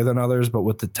heroes are better than others, but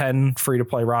with the 10 free to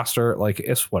play roster, like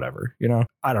it's whatever. You know,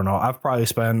 I don't know. I've probably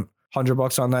spent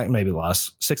 $100 on that, maybe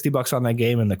less, $60 on that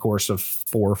game in the course of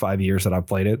 4 or 5 years that I've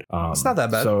played it. It's not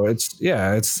that bad. So it's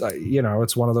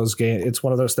it's one of those games. It's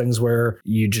one of those things where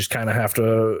you just kind of have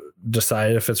to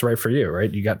decide if it's right for you,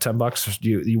 right? You got $10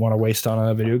 you want to waste on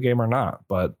a video game or not.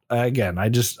 But again, I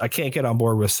can't get on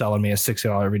board with selling me a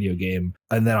 $60 video game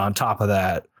and then on top of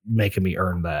that making me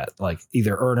earn that, like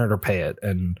either earn it or pay it.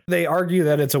 And they argue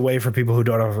that it's a way for people who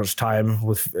don't have much time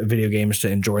with video games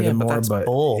to enjoy them more, but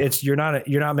it's you're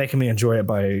not making me enjoy it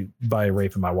by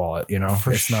raping my wallet, you know.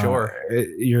 For sure.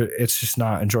 It's just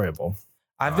not enjoyable.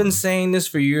 I've been saying this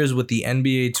for years with the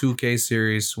NBA 2K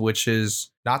series, which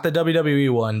is not the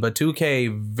WWE one, but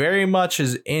 2K very much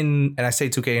is in, and I say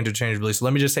 2K interchangeably, so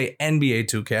let me just say NBA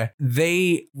 2K.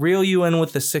 They reel you in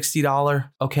with the $60.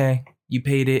 Okay, you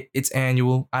paid it. It's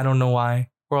annual. I don't know why.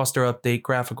 Roster update,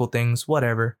 graphical things,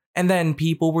 whatever. And then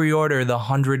people reorder the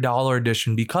 $100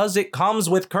 edition because it comes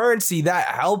with currency that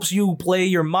helps you play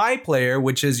your My Player,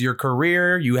 which is your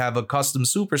career. You have a custom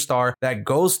superstar that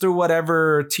goes through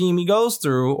whatever team he goes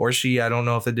through, or she. I don't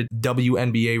know if they did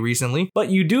WNBA recently, but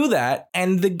you do that.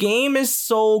 And the game is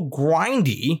so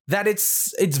grindy that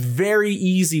it's very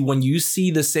easy when you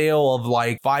see the sale of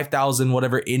like 5,000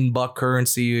 whatever in-buck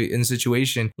currency in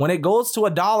situation. When it goes to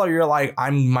 $1, you're like, I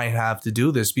might have to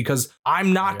do this because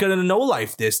I'm not going to know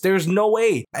life this. There's no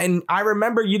way. And I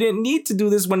remember you didn't need to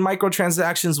do this when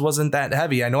microtransactions wasn't that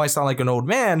heavy. I know I sound like an old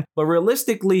man, but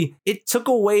realistically, it took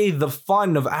away the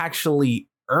fun of actually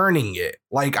earning it.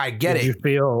 Like, I get it.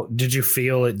 Did you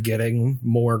feel it getting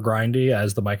more grindy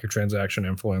as the microtransaction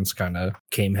influence kind of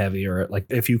came heavier? Like,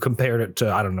 if you compared it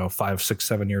to, I don't know, 5, 6,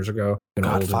 7 years ago.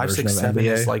 God, 5, 6, 7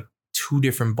 is like two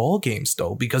different ball games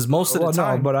though, because most of the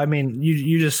time. No, but I mean,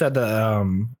 you just said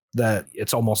that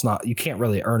it's almost not, you can't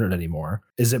really earn it anymore.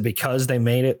 Is it because they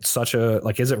made it such a,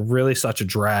 like, is it really such a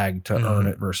drag to earn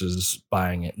it versus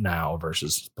buying it now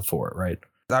versus before, right?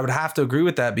 I would have to agree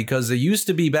with that because it used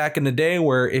to be back in the day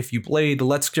where if you played,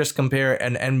 let's just compare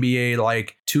an NBA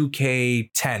like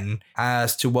 2K10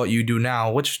 as to what you do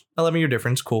now, which 11-year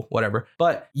difference, cool, whatever.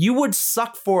 But you would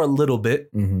suck for a little bit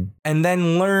and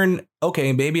then learn,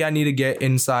 okay, maybe I need to get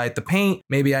inside the paint.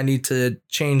 Maybe I need to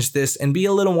change this and be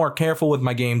a little more careful with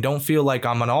my game. Don't feel like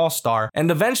I'm an all-star. And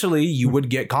eventually you would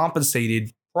get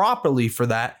compensated properly for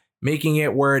that, making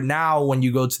it where now when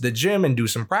you go to the gym and do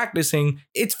some practicing,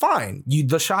 it's fine.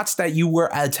 The shots that you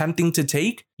were attempting to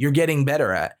take, you're getting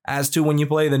better at. As to when you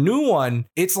play the new one,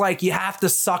 it's like you have to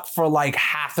suck for like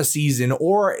half a season,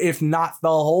 or if not the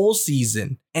whole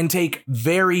season, and take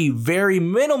very, very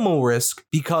minimal risk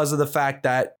because of the fact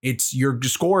that it's your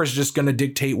score is just going to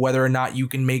dictate whether or not you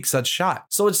can make such shot.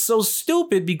 So it's so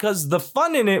stupid because the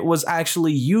fun in it was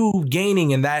actually you gaining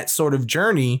in that sort of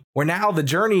journey, where now the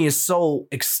journey is so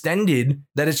extended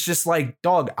that it's just like,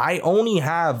 dog, I only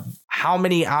have how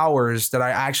many hours that I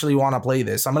actually want to play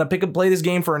this. I'm going to play this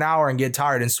game for an hour and get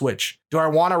tired and switch. Do I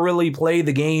want to really play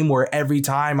the game where every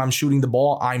time I'm shooting the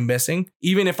ball, I'm missing?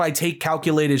 Even if I take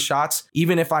calculated shots,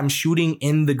 even if I'm shooting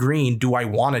in the green, do I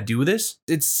want to do this?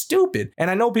 It's stupid. And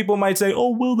I know people might say, oh,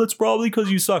 Will, that's probably because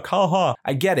you suck. Haha.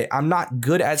 I get it. I'm not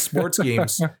good at sports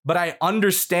games, but I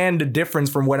understand the difference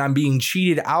from when I'm being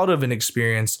cheated out of an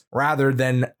experience rather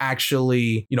than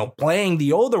actually, playing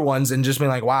the older ones and just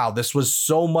being like, wow, this was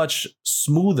so much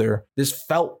smoother. This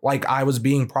felt like I was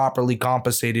being properly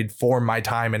compensated for my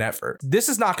time and effort. This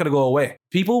is not going to go away.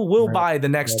 People will buy the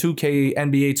next 2K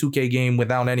NBA 2K game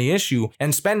without any issue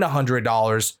and spend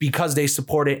 $100 because they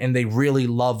support it and they really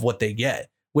love what they get.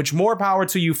 Which, more power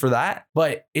to you for that,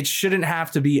 but it shouldn't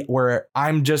have to be where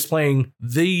I'm just playing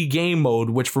the game mode,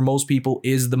 which for most people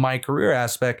is the my career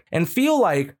aspect, and feel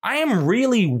like I am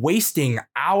really wasting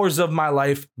hours of my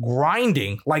life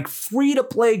grinding, like free to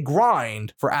play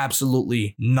grind for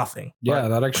absolutely nothing. Yeah,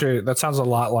 that sounds a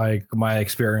lot like my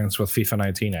experience with FIFA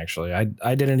 19. Actually,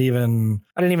 I didn't even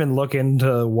look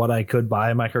into what I could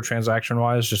buy microtransaction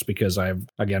wise, just because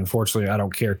fortunately I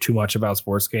don't care too much about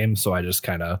sports games, so I just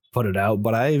kind of put it out.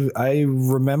 But I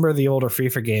remember the older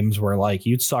FIFA games where like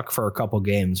you'd suck for a couple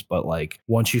games, but like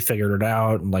once you figured it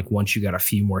out and like once you got a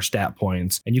few more stat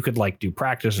points and you could like do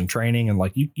practice and training and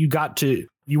like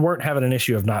you weren't having an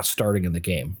issue of not starting in the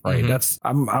game, right?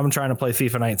 I'm trying to play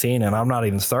FIFA 19 and I'm not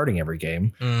even starting every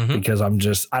game because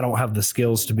I don't have the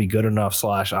skills to be good enough.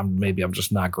 I'm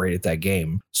just not great at that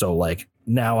game. So like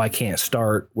now I can't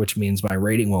start, which means my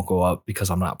rating won't go up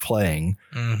because I'm not playing.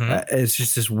 It's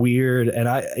just this weird. And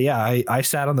I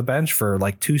sat on the bench for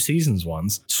like 2 seasons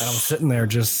once and I'm sitting there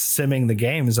just simming the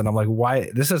games and I'm like, why?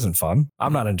 This isn't fun.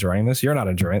 I'm not enjoying this. You're not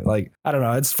enjoying it. Like, I don't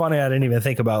know. It's funny. I didn't even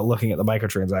think about looking at the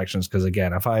microtransactions because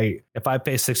again, if I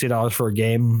pay $60 for a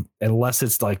game, unless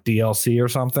it's like DLC or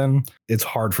something, it's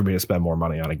hard for me to spend more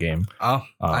money on a game.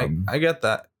 I get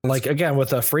that. Like again,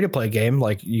 with a free to play game,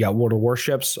 like you got World of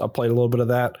Warships. I played a little bit of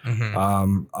that.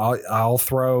 I'll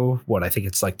throw I think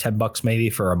it's like $10 maybe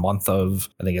for a month of,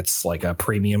 I think it's like a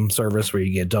premium service where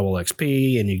you get double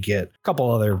XP and you get a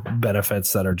couple other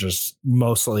benefits that are just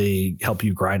mostly help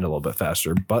you grind a little bit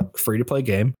faster, but free to play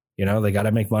game. You know, they got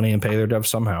to make money and pay their devs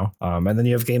somehow. And then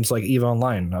you have games like EVE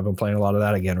Online. I've been playing a lot of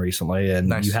that again recently. And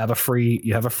Nice. you have a free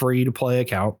to play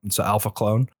account. It's an alpha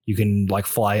clone. You can like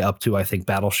fly up to, I think,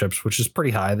 battleships, which is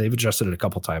pretty high. They've adjusted it a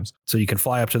couple times. So you can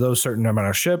fly up to those certain amount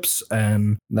of ships.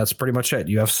 And that's pretty much it.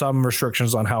 You have some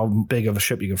restrictions on how big of a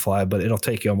ship you can fly, but it'll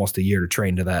take you almost a year to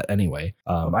train to that anyway.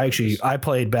 I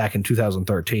played back in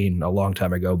 2013, a long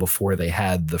time ago, before they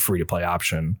had the free to play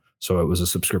option. So it was a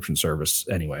subscription service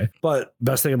anyway. But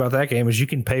best thing about that game is you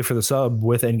can pay for the sub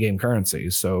with in-game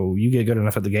currency. So you get good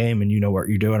enough at the game and you know what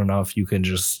you're doing enough, you can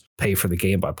just pay for the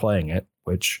game by playing it,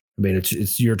 which, I mean,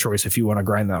 it's your choice if you want to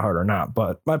grind that hard or not.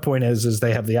 But my point is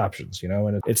they have the options, you know,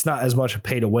 and it's not as much a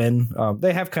pay to win.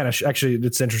 They have kind of actually,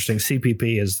 it's interesting.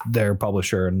 CPP is their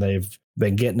publisher, and they've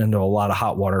been getting into a lot of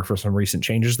hot water for some recent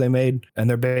changes they made. And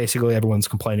they're basically, everyone's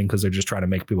complaining because they're just trying to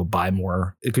make people buy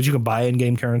more, because you can buy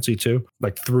in-game currency too,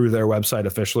 like through their website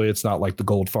officially. It's not like the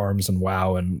gold farms and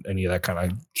WoW and any of that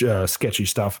kind of sketchy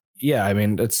stuff. Yeah, I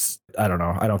mean, I don't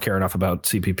know. I don't care enough about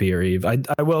CPP or EVE.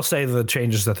 I will say the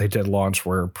changes that they did launch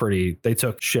were they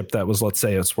took ship that was, let's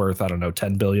say it's worth, I don't know,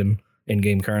 10 billion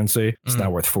in-game currency. It's now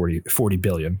worth 40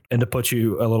 billion. And to put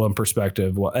you a little in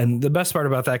perspective, and the best part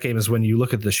about that game is when you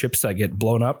look at the ships that get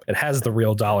blown up, it has the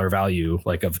real dollar value,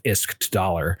 like of ISK to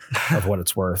dollar of what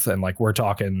it's worth. And like, we're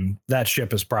talking, that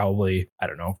ship is probably, I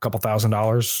don't know, a couple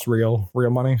 $1,000s real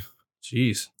money.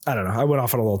 Jeez. I don't know. I went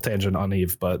off on a little tangent on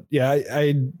EVE, but yeah,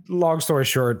 I long story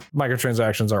short,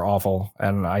 microtransactions are awful.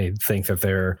 And I think that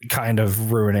they're kind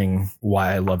of ruining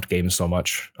why I loved games so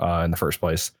much in the first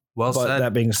place. Well but said.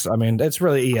 That being, I mean, it's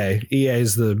really EA. EA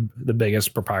is the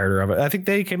biggest proprietor of it. I think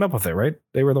they came up with it, right?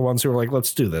 They were the ones who were like,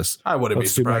 let's do this. I wouldn't be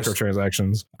surprised. Let's do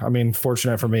microtransactions. I mean,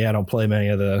 fortunate for me, I don't play many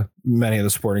of the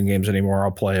sporting games anymore.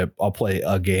 I'll play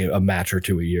a match or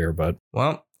two a year, but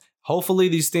well, hopefully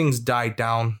these things die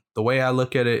down. The way I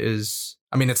look at it is,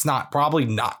 I mean, it's probably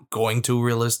not going to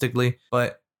realistically,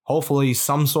 but hopefully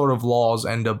some sort of laws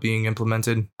end up being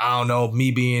implemented. I don't know,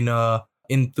 me being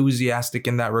enthusiastic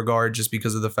in that regard just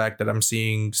because of the fact that I'm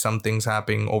seeing some things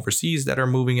happening overseas that are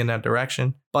moving in that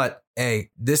direction. But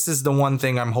hey, this is the one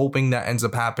thing I'm hoping that ends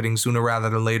up happening sooner rather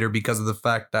than later, because of the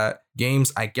fact that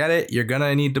games, I get it, you're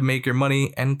gonna need to make your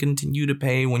money and continue to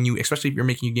pay especially if you're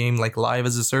making a game like live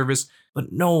as a service,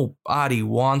 but nobody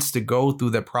wants to go through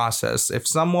the process. If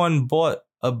someone bought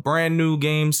a brand new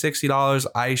game, $60,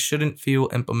 I shouldn't feel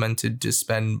implemented to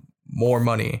spend more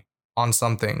money on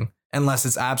something unless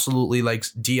it's absolutely like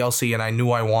DLC and I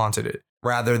knew I wanted it,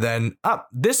 rather than,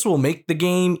 this will make the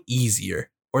game easier,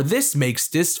 or this makes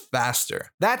this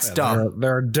faster. That's dumb.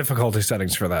 There are difficulty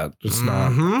settings for that. It's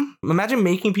not. Imagine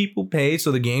making people pay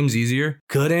so the game's easier.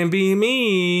 Couldn't be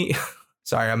me.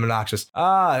 Sorry, I'm obnoxious.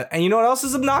 And you know what else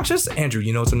is obnoxious? Andrew,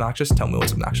 you know what's obnoxious? Tell me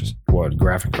what's obnoxious. What,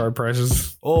 graphic card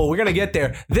prices? Oh, we're going to get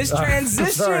there. This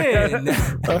transition.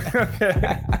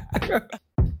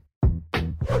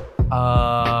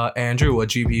 Andrew, what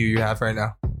GPU you have right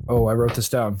now? Oh, I wrote this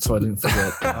down so I didn't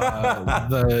forget.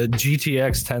 The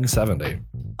GTX 1070.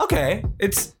 Okay,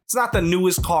 it's not the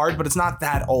newest card, but it's not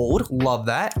that old. Love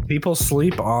that. People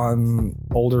sleep on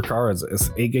older cards.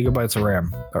 It's 8 gigabytes of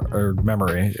RAM or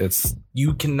memory.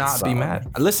 You cannot be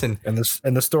mad. Listen, and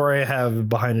the story I have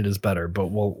behind it is better, but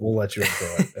we'll let you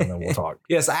into it and then we'll talk.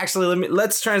 Yes, actually,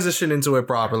 let's transition into it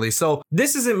properly. So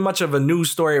this isn't much of a news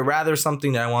story, rather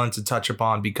something that I wanted to touch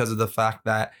upon because of the fact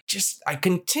that I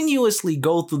continuously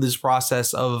go through this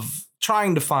process of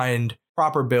trying to find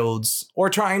proper builds or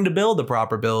trying to build a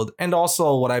proper build. And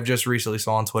also what I've just recently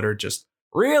saw on Twitter just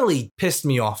really pissed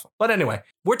me off. But anyway,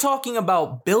 we're talking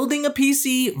about building a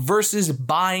PC versus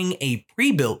buying a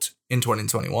pre-built in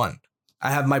 2021.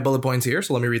 I have my bullet points here,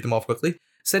 so let me read them off quickly.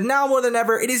 Said, now more than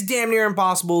ever, it is damn near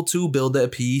impossible to build a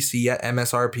PC at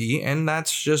MSRP. And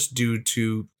that's just due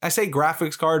to, I say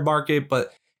graphics card market,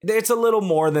 but it's a little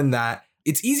more than that.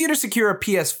 It's easier to secure a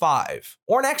PS5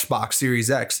 or an Xbox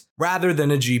Series X rather than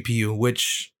a GPU,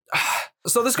 which...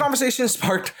 So this conversation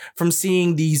sparked from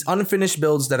seeing these unfinished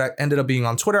builds that I ended up being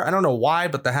on Twitter. I don't know why,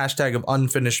 but the hashtag of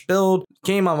unfinished build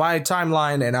came on my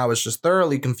timeline and I was just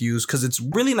thoroughly confused because it's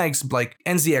really nice, like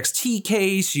NZXT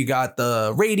case, you got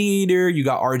the radiator, you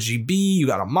got RGB, you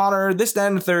got a monitor, this, that,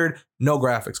 and the third, no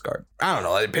graphics card. I don't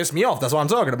know, it pissed me off, that's why I'm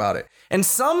talking about it. And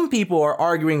some people are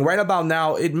arguing right about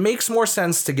now, it makes more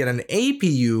sense to get an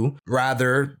APU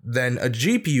rather than a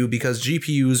GPU because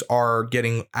GPUs are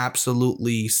getting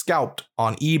absolutely scalped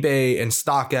on eBay and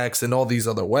StockX and all these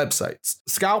other websites.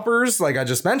 Scalpers, like I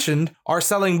just mentioned, are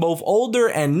selling both older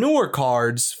and newer cards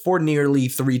cards for nearly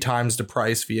 3 times the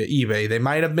price via eBay. They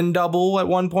might have been double at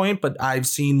one point, but I've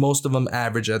seen most of them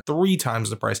average at 3 times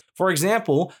the price. For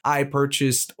example, I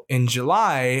purchased in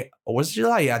July, or was it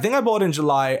July? Yeah, I think I bought in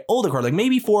July, older card, like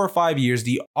maybe 4 or 5 years,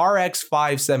 the RX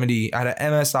 570 at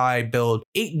an MSI build,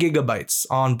 8 gigabytes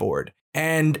on board.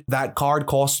 And that card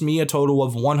cost me a total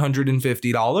of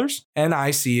 $150, and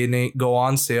I see it go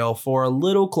on sale for a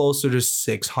little closer to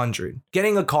 $600.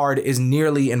 Getting a card is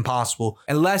nearly impossible,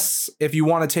 unless if you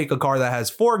want to take a card that has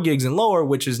 4 gigs and lower,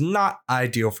 which is not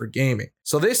ideal for gaming.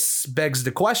 So this begs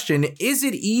the question, is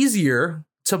it easier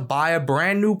to buy a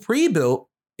brand new pre-built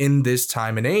in this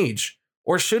time and age?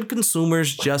 Or should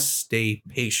consumers just stay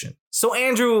patient? So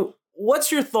Andrew,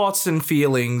 what's your thoughts and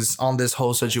feelings on this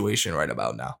whole situation right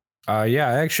about now? Yeah,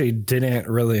 I actually didn't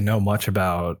really know much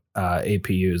about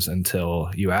APUs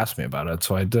until you asked me about it.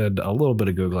 So I did a little bit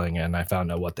of Googling and I found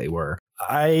out what they were.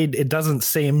 It doesn't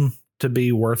seem to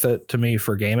be worth it to me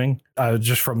for gaming,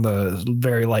 just from the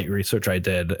very light research I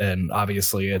did. And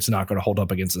obviously it's not going to hold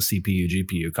up against the CPU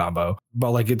GPU combo.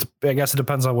 But like I guess it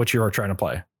depends on what you are trying to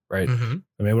play. Right. Mm-hmm.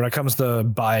 I mean, when it comes to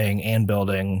buying and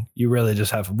building, you really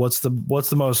just have what's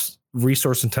the most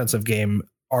resource intensive game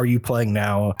are you playing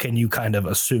now? Can you kind of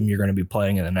assume you're going to be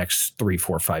playing in the next 3,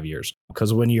 4, 5 years?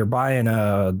 Because when you're buying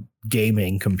a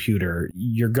gaming computer,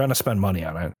 you're going to spend money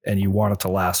on it and you want it to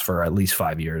last for at least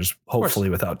 5 years, hopefully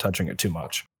without touching it too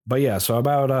much. But yeah, so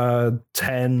about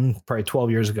 10, probably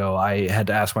 12 years ago, I had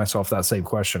to ask myself that same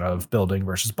question of building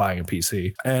versus buying a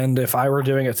PC. And if I were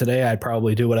doing it today, I'd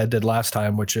probably do what I did last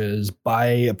time, which is buy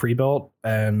a pre-built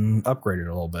and upgrade it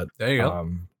a little bit. There you go.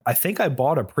 I think I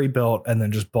bought a pre-built and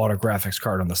then just bought a graphics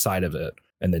card on the side of it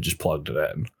and then just plugged it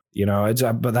in. You know,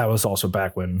 but that was also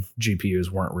back when GPUs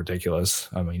weren't ridiculous.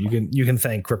 I mean, you can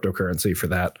thank cryptocurrency for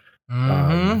that.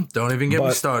 Mm-hmm. Don't even get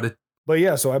me started. But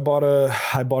yeah, so I bought a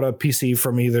PC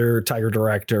from either Tiger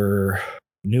Direct or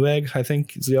Newegg, I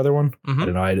think is the other one. Mm-hmm. I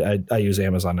don't know. I use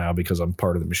Amazon now because I'm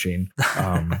part of the machine.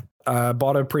 I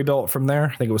bought a pre-built from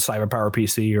there. I think it was Cyberpower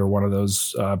PC or one of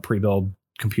those pre-built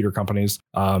computer companies.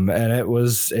 And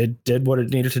it did what it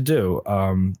needed to do.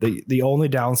 The only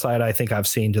downside I think I've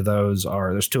seen to those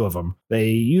there's 2 of them. They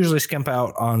usually skimp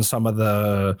out on some of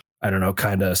the, I don't know,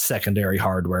 kind of secondary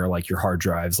hardware, like your hard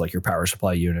drives, like your power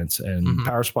supply units, and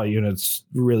power supply units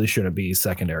really shouldn't be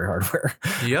secondary hardware.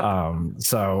 Yep.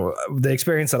 So the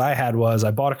experience that I had was I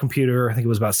bought a computer. I think it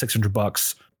was about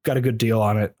 $600. Got a good deal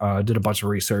on it. Did a bunch of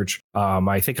research.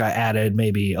 I think I added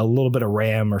maybe a little bit of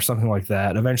RAM or something like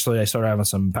that. Eventually, I started having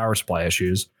some power supply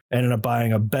issues. I ended up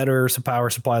buying a better power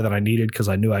supply than I needed because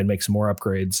I knew I'd make some more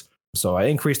upgrades. So I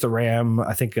increased the RAM.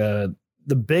 I think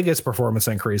the biggest performance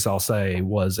increase, I'll say,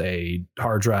 was a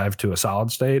hard drive to a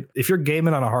solid state. If you're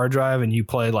gaming on a hard drive and you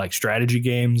play like strategy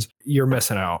games, you're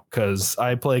missing out, because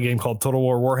I play a game called Total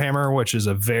War Warhammer, which is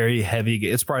a very heavy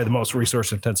game. It's probably the most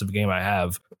resource intensive game I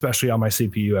have, especially on my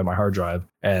CPU and my hard drive.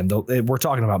 And we're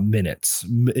talking about minutes.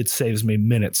 It saves me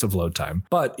minutes of load time.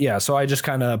 But yeah, so I just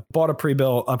kind of bought a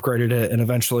pre-built, upgraded it. And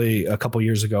eventually a couple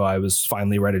years ago, I was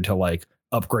finally ready to like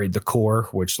upgrade the core,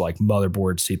 which like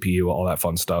motherboard, CPU, all that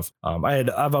fun stuff.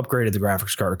 I've upgraded the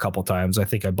graphics card a couple times. I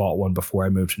think I bought one before I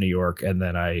moved to New York, and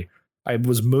then I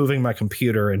was moving my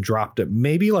computer and dropped it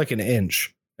maybe like an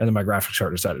inch, and then my graphics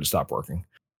card decided to stop working.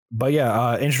 But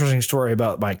yeah, interesting story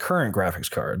about my current graphics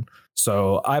card.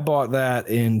 So I bought that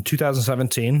in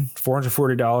 2017,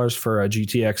 $440 for a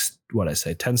GTX,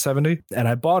 1070. And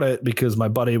I bought it because my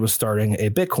buddy was starting a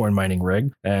Bitcoin mining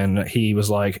rig. And he was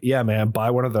like, yeah, man, buy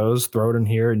one of those, throw it in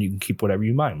here, and you can keep whatever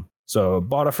you mine. So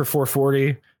bought it for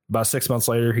 $440. About 6 months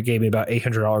later, he gave me about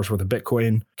 $800 worth of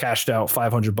Bitcoin, cashed out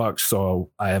 $500.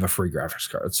 So I have a free graphics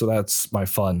card. So that's my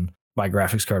fun. My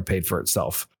graphics card paid for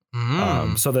itself.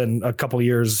 So then a couple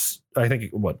years, I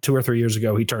think 2 or 3 years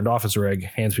ago, he turned off his rig,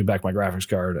 hands me back my graphics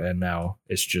card, and now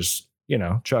it's just,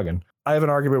 chugging. I have an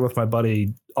argument with my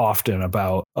buddy often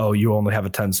about, oh, you only have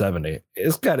a 1070.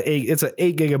 It's an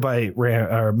 8 gigabyte RAM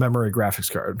or memory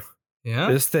graphics card. Yeah.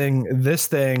 This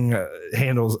thing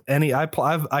handles any. I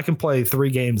can play 3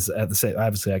 games at the same.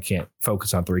 Obviously, I can't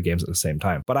focus on 3 games at the same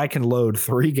time, but I can load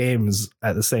 3 games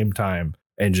at the same time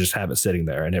and just have it sitting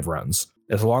there, and it runs.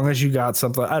 As long as you got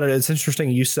something, I don't know. It's interesting.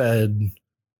 You said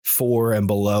 4 and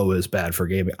below is bad for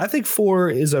gaming. I think 4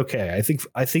 is okay.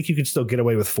 I think you can still get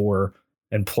away with 4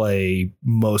 and play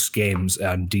most games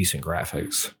on decent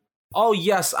graphics. Oh,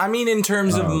 yes. I mean, in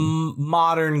terms of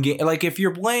modern game, like if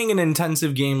you're playing an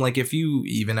intensive game, like if you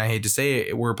even, I hate to say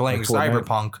it, we're playing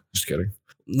Cyberpunk. Just kidding.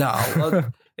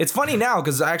 No, it's funny now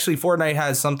because actually Fortnite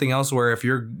has something else where if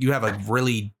you have a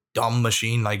really dumb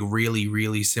machine, like really,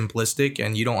 really simplistic,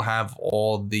 and you don't have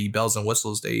all the bells and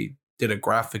whistles they did a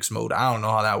graphics mode. I don't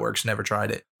know how that works. Never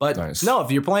tried it. But Nice. no,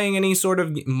 if you're playing any sort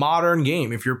of modern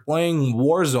game, if you're playing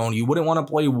Warzone, you wouldn't want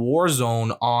to play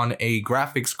Warzone on a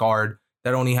graphics card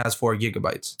that only has 4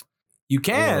 gigabytes. You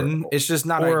can. It's just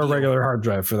not or a ideal. regular hard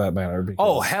drive for that matter. Because,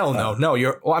 Oh hell no, no.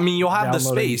 You'll have the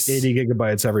downloading space. 80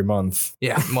 gigabytes every month.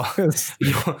 Yeah.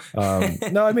 Well,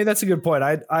 No, I mean that's a good point.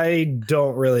 I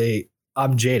don't really.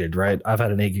 I'm jaded, right? I've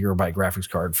had an 8 gigabyte graphics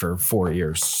card for 4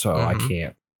 years, so I Mhm.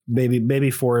 can't.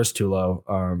 Maybe 4 is too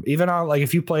low. Even on like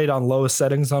if you played on lowest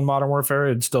settings on Modern Warfare,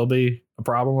 it'd still be a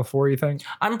problem with 4. You think?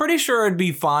 I'm pretty sure it'd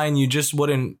be fine. You just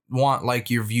wouldn't want like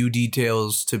your view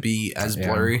details to be as Yeah.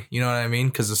 blurry. You know what I mean?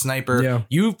 Because the sniper, Yeah.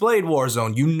 you've played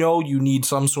Warzone. You know you need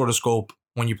some sort of scope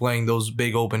when you're playing those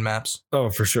big open maps. Oh,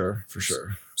 for sure.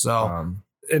 So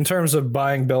In terms of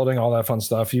buying, building, all that fun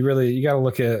stuff, you got to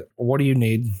look at what do you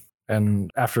need.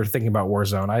 And after thinking about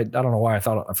Warzone, I don't know why I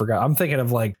forgot. I'm thinking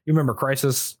of like, you remember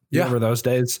Crisis? You Yeah. remember those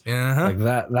days? yeah. Like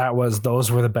those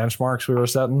were the benchmarks we were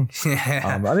setting.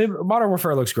 I mean, Modern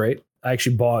Warfare looks great. I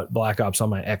actually bought Black Ops on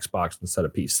my Xbox instead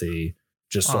of PC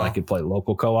just so I could play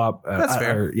local co-op. That's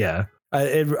fair. Yeah.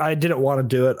 I didn't want to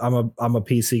do it. I'm a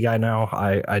PC guy now.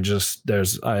 I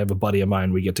have a buddy of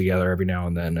mine. We get together every now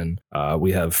and then, and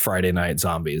we have Friday night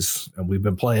zombies, and we've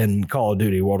been playing Call of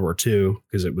Duty World War II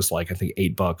because it was like I think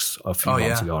 $8 a few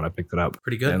months ago, and I picked it up.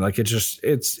 Pretty good. And like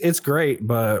it's great,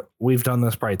 but we've done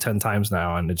this probably 10 times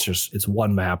now, and it's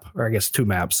one map, or I guess 2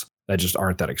 maps that just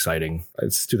aren't that exciting.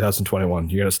 It's 2021.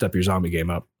 You got to step your zombie game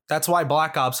up. That's why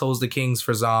Black Ops holds the kings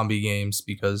for zombie games,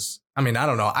 because, I mean, I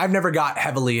don't know. I've never got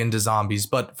heavily into zombies,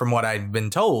 but from what I've been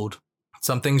told,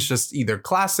 something's just either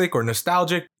classic or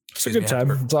nostalgic. It's a good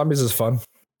time. Zombies is fun.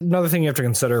 Another thing you have to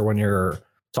consider when you're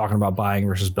talking about buying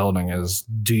versus building is,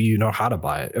 do you know how to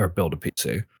buy it or build a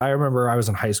PC? I remember I was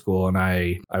in high school and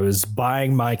I was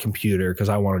buying my computer because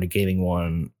I wanted a gaming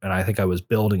one. And I think I was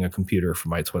building a computer for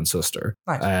my twin sister.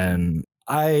 Nice. And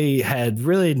I had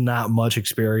really not much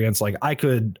experience. Like I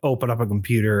could open up a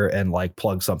computer and like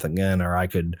plug something in, or I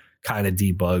could kind of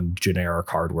debug generic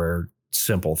hardware,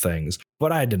 simple things,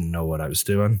 but I didn't know what I was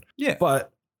doing. Yeah.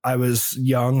 But I was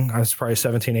young. I was probably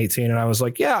 17, 18. And I was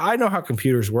like, yeah, I know how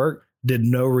computers work. Did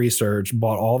no research,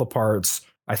 bought all the parts.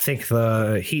 I think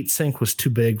the heat sink was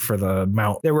too big for the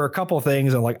mount. There were a couple of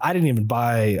things, and like I didn't even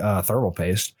buy thermal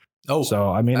paste. Oh, so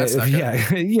I mean,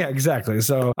 yeah, exactly.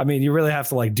 So I mean, you really have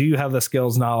to like, do you have the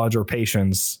skills, knowledge, or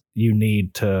patience you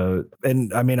need to?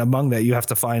 And I mean, among that, you have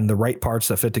to find the right parts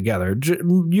that fit together.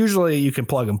 Usually, you can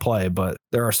plug and play, but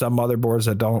there are some motherboards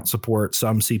that don't support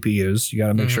some CPUs. You got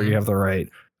to make sure you have the right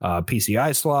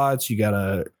PCI slots. You got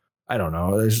to, I don't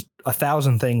know. There's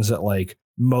 1,000 things that like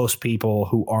most people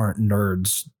who aren't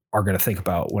nerds are going to think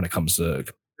about when it comes to.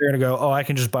 They're going to go, oh, I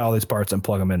can just buy all these parts and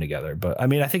plug them in together. But I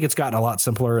mean, I think it's gotten a lot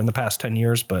simpler in the past 10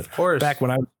 years. But back when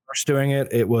I was first doing it,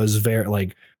 it was very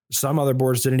like some other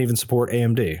boards didn't even support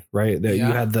AMD, right? You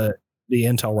had the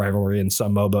Intel rivalry in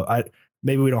some MOBA.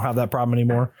 Maybe we don't have that problem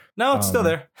anymore. No, it's still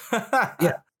there.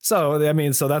 Yeah. So, I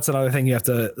mean, so that's another thing you have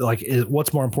to like,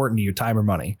 what's more important to you, time or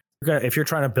money? If you're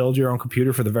trying to build your own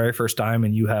computer for the very first time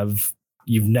and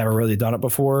you've never really done it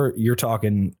before, you're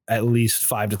talking at least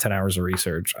 5 to 10 hours of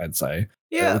research, I'd say.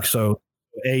 Yeah. So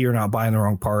A, you're not buying the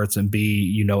wrong parts, and B,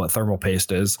 you know what thermal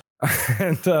paste is.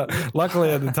 And luckily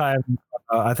at the time,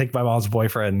 I think my mom's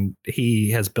boyfriend,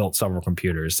 he has built several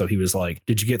computers. So he was like,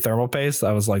 did you get thermal paste?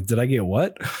 I was like, did I get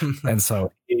what? And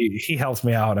so he helped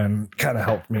me out and kind of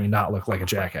helped me not look like a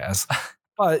jackass.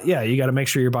 But yeah, you got to make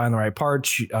sure you're buying the right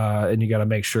parts, and you got to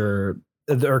make sure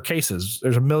there are cases.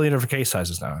 There's a million different case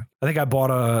sizes now. I think I bought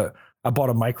a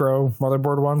micro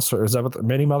motherboard once, or is that what the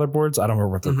mini motherboards? I don't remember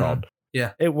what they're called.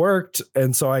 Yeah, it worked,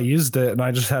 and so I used it, and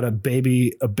I just had a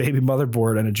baby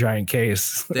motherboard and a giant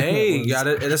case. Hey, got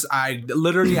it. I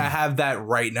have that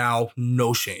right now.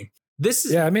 No shame. This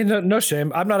is I mean, no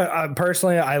shame. I'm not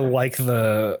personally. I like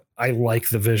the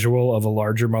visual of a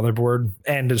larger motherboard,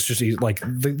 and it's just like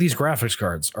these graphics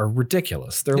cards are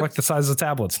ridiculous. They're like the size of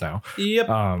tablets now. Yep.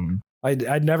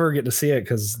 I'd never get to see it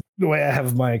because the way I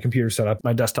have my computer set up,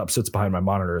 my desktop sits behind my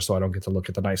monitor, so I don't get to look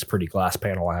at the nice, pretty glass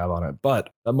panel I have on it. But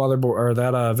that motherboard or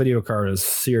that video card is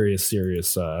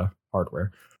serious hardware.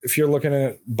 If you're looking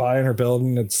at buying or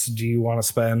building, do you want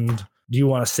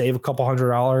to save a couple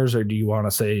 $100, or do you want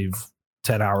to save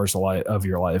 10 hours of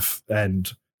your life?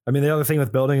 And I mean, the other thing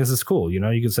with building is it's cool. You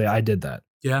know, you can say I did that.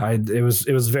 Yeah, it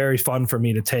was very fun for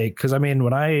me to take, because I mean,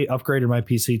 when I upgraded my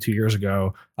PC 2 years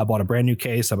ago, I bought a brand new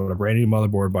case, I bought a brand new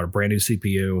motherboard, bought a brand new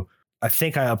CPU. I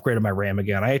think I upgraded my RAM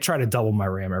again. I try to double my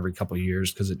RAM every couple of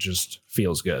years because it just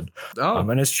feels good.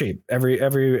 And it's cheap. Every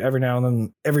now and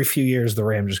then, every few years, the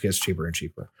RAM just gets cheaper and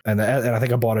cheaper. And I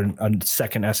think I bought a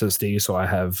second SSD, so I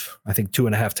have, I think,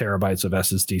 2.5 terabytes of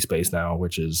SSD space now,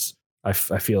 which is I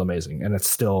feel amazing. And it's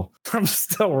still, I'm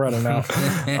still running out.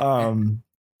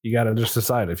 You got to just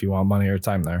decide if you want money or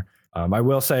time there. I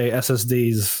will say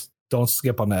SSDs, don't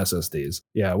skip on the SSDs.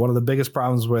 Yeah, one of the biggest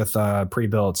problems with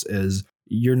pre-builts is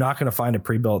you're not going to find a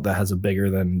pre-built that has a bigger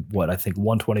than what I think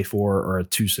 124 or a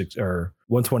 26 or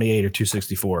 128 or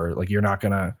 264. Like you're not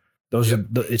going to, those are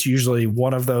it's usually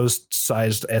one of those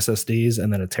sized SSDs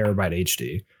and then a terabyte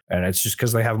HD. And it's just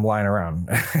because they have them lying around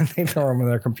and they throw them in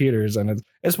their computers and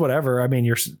it's whatever. I mean,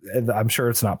 I'm sure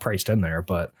it's not priced in there,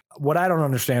 but what I don't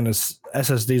understand is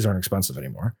SSDs aren't expensive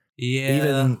anymore.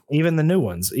 Yeah. Even the new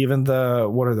ones, even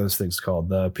what are those things called?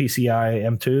 The PCI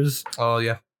M2s. Oh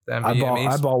yeah.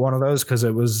 I bought one of those because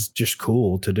it was just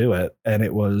cool to do it. And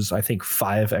it was, I think,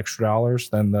 $5 extra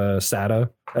than the SATA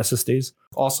SSDs.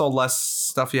 Also less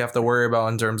stuff you have to worry about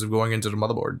in terms of going into the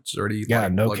motherboard. It's already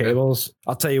no cables. In.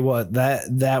 I'll tell you what,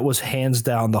 that was hands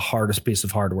down the hardest piece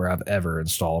of hardware I've ever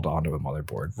installed onto a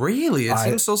motherboard. Really? It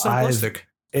seems so simplistic.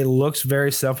 It looks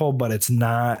very simple, but it's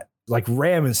not. Like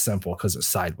RAM is simple because it's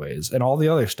sideways, and all the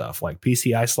other stuff like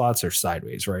PCI slots are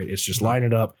sideways, right? It's just line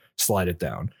it up, slide it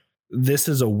down. This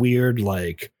is a weird,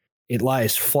 like it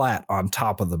lies flat on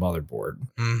top of the motherboard.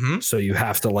 Mm-hmm. So you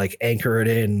have to like anchor it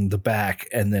in the back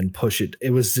and then push it. It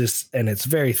was just, and it's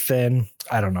very thin.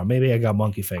 I don't know. Maybe I got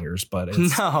monkey fingers, but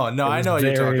it's, no, I know what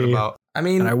you're talking about. I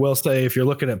mean, and I will say, if you're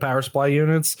looking at power supply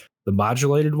units, the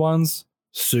modulated ones,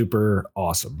 super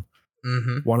awesome.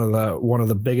 Mm-hmm. One of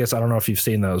the biggest, I don't know if you've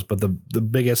seen those, but the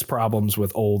biggest problems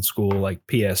with old school like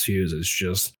PSUs is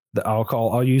just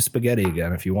I'll use spaghetti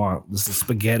again if you want. This is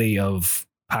spaghetti of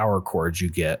power cords you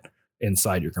get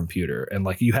inside your computer, and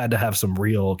like you had to have some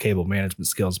real cable management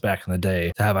skills back in the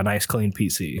day to have a nice clean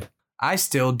PC. I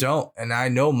still don't, and I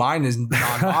know mine is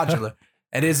non-modular.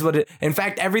 It is what it. In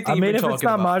fact, everything. I mean, if it's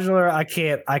not modular, I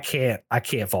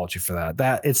can't fault you for that.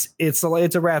 That it's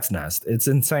a rat's nest. It's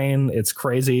insane. It's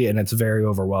crazy, and it's very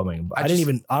overwhelming. I didn't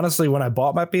even honestly when I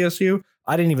bought my PSU,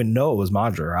 I didn't even know it was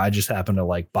modular. I just happened to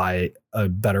like buy a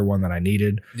better one than I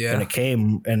needed, and it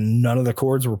came, and none of the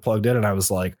cords were plugged in, and I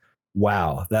was like,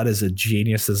 wow, that is a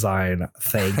genius design.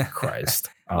 Thank Christ.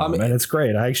 And it's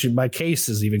great. My case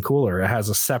is even cooler. It has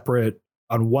a separate.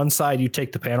 On one side, you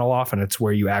take the panel off and it's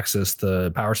where you access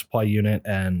the power supply unit.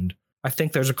 And I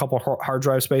think there's a couple hard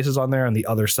drive spaces on there. And the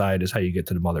other side is how you get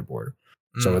to the motherboard.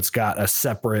 So it's got a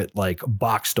separate, like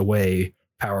boxed away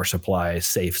power supply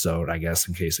safe zone, I guess,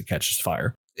 in case it catches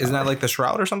fire. Isn't that like the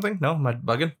shroud or something? No, am I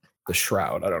bugging? The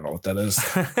shroud. I don't know what that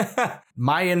is.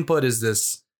 My input is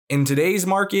this. In today's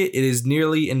market, it is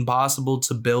nearly impossible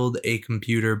to build a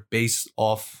computer based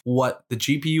off what the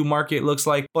GPU market looks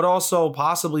like, but also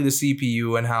possibly the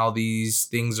CPU and how these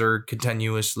things are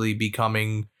continuously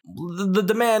becoming. The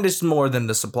demand is more than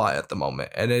the supply at the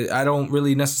moment. And I don't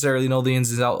really necessarily know the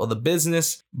ins and outs of the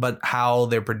business, but how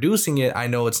they're producing it, I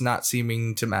know it's not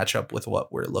seeming to match up with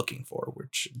what we're looking for,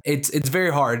 which it's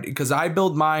very hard because I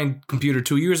built my computer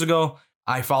 2 years ago.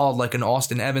 I followed like an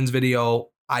Austin Evans video.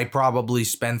 I probably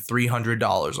spent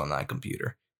 $300 on that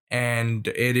computer, and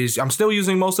I'm still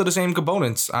using most of the same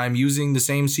components. I'm using the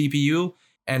same CPU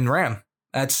and RAM.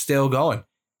 That's still going.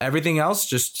 Everything else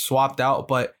just swapped out,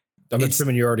 but I'm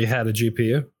assuming you already had a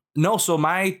GPU. No. So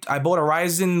I bought a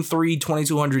Ryzen 3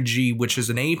 2200G, which is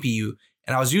an APU,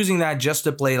 and I was using that just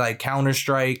to play like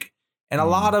Counter-Strike and a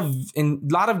lot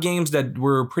of games that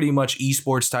were pretty much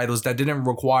esports titles that didn't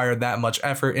require that much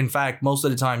effort. In fact, most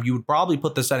of the time you would probably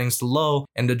put the settings to low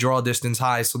and the draw distance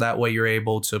high, so that way you're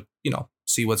able to,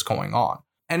 see what's going on.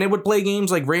 And it would play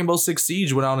games like Rainbow Six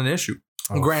Siege without an issue.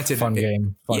 Granted, fun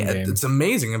game. It's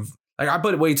amazing. Like I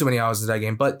put way too many hours into that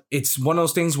game, but it's one of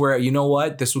those things where you know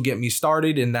what, this will get me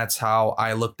started, and that's how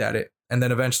I looked at it. And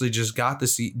then eventually just got the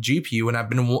GPU, and I've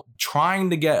been trying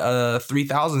to get a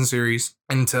 3000 series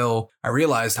until I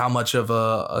realized how much of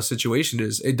a situation it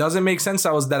is. It doesn't make sense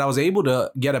that I was able to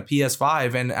get a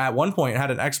PS5, and at one point had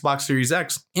an Xbox Series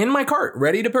X in my cart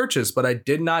ready to purchase, but I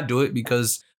did not do it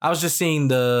because I was just seeing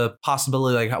the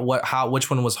possibility, like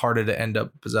which one was harder to end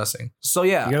up possessing. So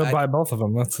yeah, you gotta buy both of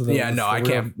them. I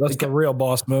can't. That's the real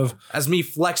boss move. As me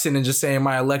flexing and just saying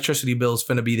my electricity bill is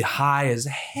finna be high as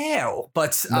hell.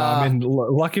 But no, I mean,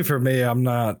 lucky for me, I'm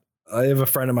not. I have a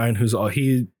friend of mine who's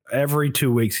every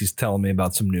 2 weeks he's telling me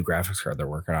about some new graphics card they're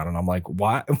working on, and I'm like,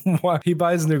 why? Why he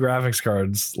buys new graphics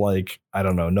cards? Like, I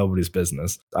don't know, nobody's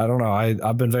business. I don't know.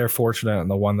 I've been very fortunate,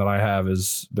 and the one that I have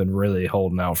has been really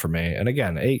holding out for me. And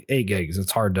again, 8 gigs.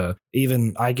 It's hard to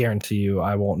even. I guarantee you,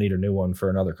 I won't need a new one for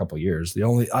another couple of years.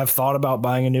 I've thought about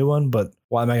buying a new one, but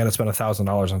why am I going to spend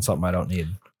 $1,000 on something I don't need?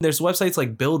 There's websites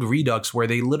like Build Redux where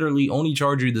they literally only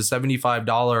charge you the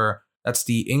 $75. That's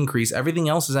the increase. Everything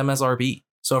else is MSRP.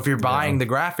 So if you're buying the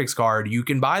graphics card, you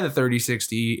can buy the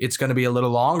 3060. It's going to be a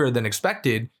little longer than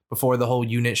expected before the whole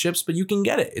unit ships, but you can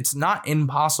get it. It's not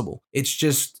impossible. It's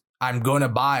just, I'm going to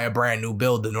buy a brand new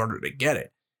build in order to get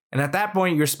it. And at that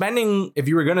point, you're spending, if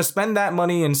you were going to spend that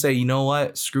money and say, you know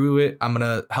what, screw it, I'm going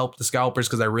to help the scalpers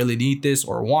because I really need this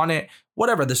or want it,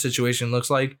 whatever the situation looks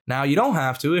like. Now you don't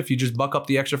have to. If you just buck up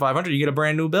the extra 500, you get a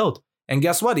brand new build. And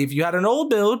guess what? If you had an old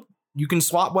build, you can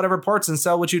swap whatever parts and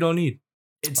sell what you don't need.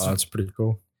 That's pretty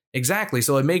cool. Exactly.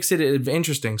 So it makes it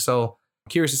interesting. So I'm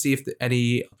curious to see if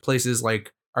any places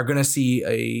like are going to see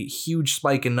a huge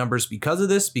spike in numbers because of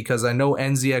this, because I know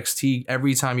NZXT,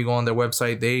 every time you go on their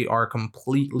website, they are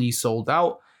completely sold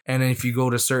out. And if you go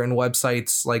to certain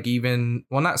websites, like even,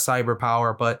 well, not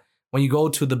CyberPower, but when you go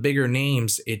to the bigger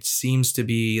names, it seems to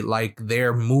be like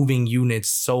they're moving units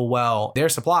so well. Their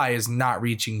supply is not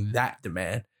reaching that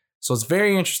demand. So it's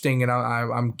very interesting, and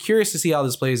I'm curious to see how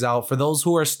this plays out. For those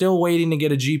who are still waiting to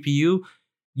get a GPU,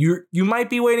 you might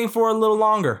be waiting for a little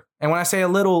longer. And when I say a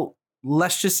little,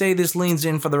 let's just say this leans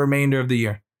in for the remainder of the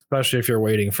year. Especially if you're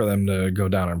waiting for them to go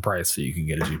down in price so you can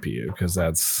get a GPU,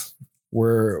 because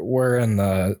we're in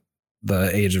the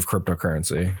age of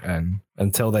cryptocurrency, and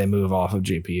until they move off of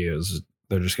GPUs,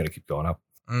 they're just going to keep going up.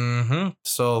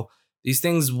 So these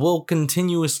things will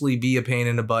continuously be a pain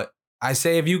in the butt. I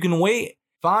say if you can wait,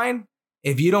 fine.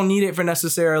 If you don't need it for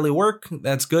necessarily work,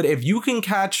 that's good. If you can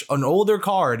catch an older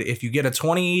card, if you get a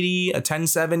 2080, a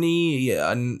 1070,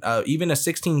 even a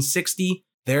 1660,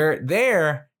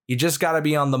 you just got to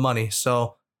be on the money.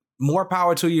 So more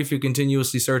power to you if you're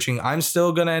continuously searching. I'm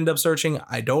still going to end up searching.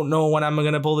 I don't know when I'm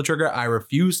going to pull the trigger. I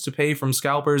refuse to pay from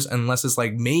scalpers unless it's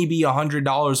like maybe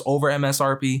 $100 over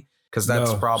MSRP, because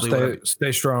that's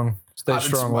stay strong. Stay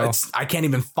strong. I can't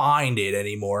even find it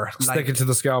anymore. Stick it to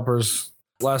the scalpers.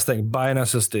 Last thing, buy an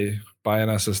SSD.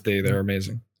 They're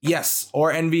amazing. Yes,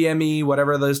 or NVMe,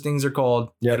 whatever those things are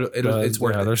called. Yeah, it's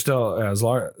worth it. They're still, as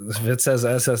long if it says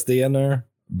SSD in there,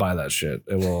 buy that shit.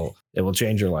 It will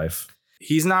change your life.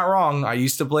 He's not wrong. I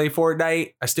used to play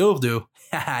Fortnite. I still do.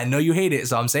 I know you hate it,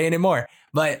 so I'm saying it more.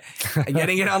 But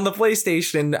getting it on the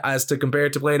PlayStation as to compare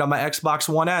it to play it on my Xbox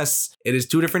One S, it is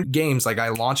two different games. Like I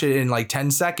launch it in like 10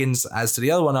 seconds. As to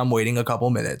the other one, I'm waiting a couple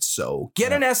minutes. So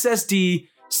get an SSD.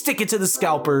 Stick it to the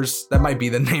scalpers. That might be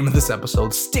the name of this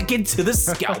episode. Stick it to the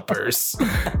scalpers.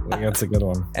 That's a good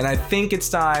one. And I think it's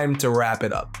time to wrap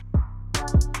it up.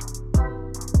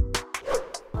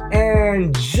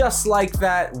 And just like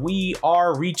that, we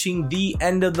are reaching the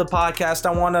end of the podcast.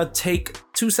 I want to take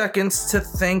 2 seconds to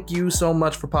thank you so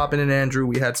much for popping in, Andrew.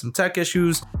 We had some tech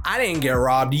issues. I didn't get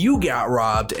robbed. You got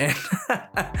robbed.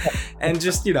 And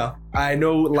just, I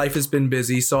know life has been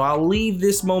busy, so I'll leave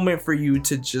this moment for you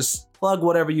to just plug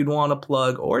whatever you'd want to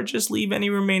plug, or just leave any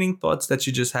remaining thoughts that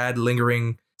you just had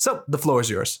lingering. So the floor is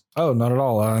yours. Oh, not at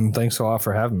all. And thanks a lot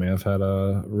for having me. I've had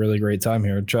a really great time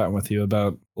here chatting with you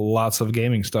about lots of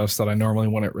gaming stuff that I normally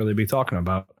wouldn't really be talking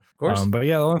about. Of course. But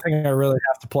yeah, the only thing I really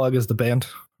have to plug is the band.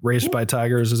 Raised by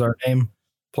Tigers is our name.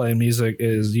 Playing music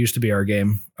used to be our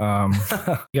game.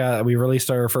 We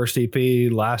released our first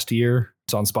EP last year.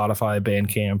 It's on Spotify,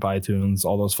 Bandcamp, iTunes,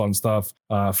 all those fun stuff.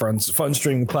 Fun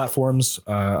streaming platforms.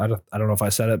 I don't know if I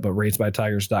said it, but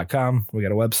raisedbytigers.com. We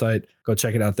got a website. Go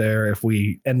check it out there. If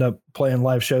we end up playing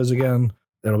live shows again,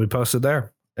 it'll be posted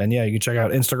there. And yeah, you can check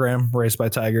out Instagram, Raised by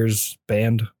Tigers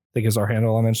Band, I think is our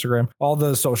handle on Instagram. All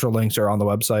the social links are on the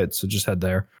website, so just head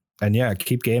there. And yeah,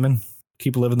 keep gaming,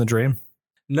 keep living the dream.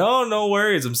 No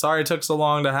worries. I'm sorry it took so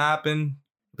long to happen.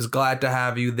 I was glad to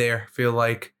have you there. Feel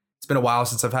like it's been a while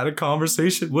since I've had a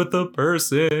conversation with a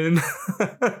person.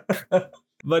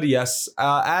 But yes,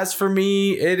 as for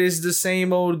me, it is the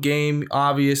same old game.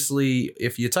 Obviously,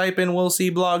 if you type in We'll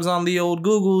See Blogs on the old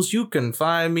Googles, you can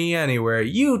find me anywhere.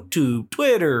 YouTube,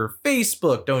 Twitter,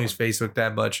 Facebook. Don't use Facebook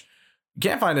that much. You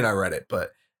can't find it on Reddit,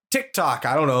 but TikTok,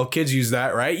 I don't know, kids use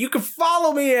that, right? You can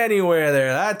follow me anywhere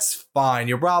there. That's fine.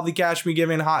 You'll probably catch me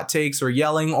giving hot takes or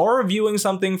yelling or reviewing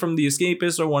something from The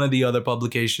Escapist or one of the other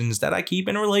publications that I keep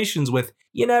in relations with.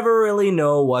 You never really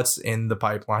know what's in the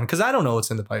pipeline, because I don't know what's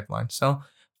in the pipeline. So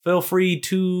feel free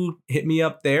to hit me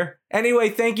up there. Anyway,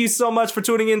 thank you so much for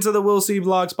tuning into the We'll See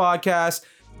Vlogs podcast.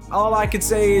 all I could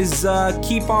say is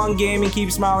keep on gaming,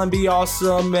 keep smiling, be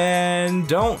awesome, and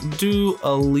don't do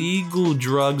illegal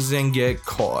drugs and get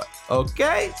caught.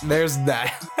 Okay? There's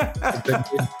that.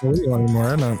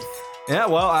 Anymore, isn't it? Yeah,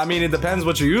 well, I mean, it depends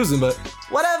what you're using, but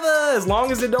whatever. As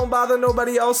long as it don't bother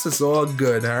nobody else, it's all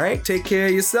good, all right? Take care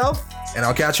of yourself, and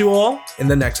I'll catch you all in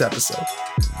the next episode.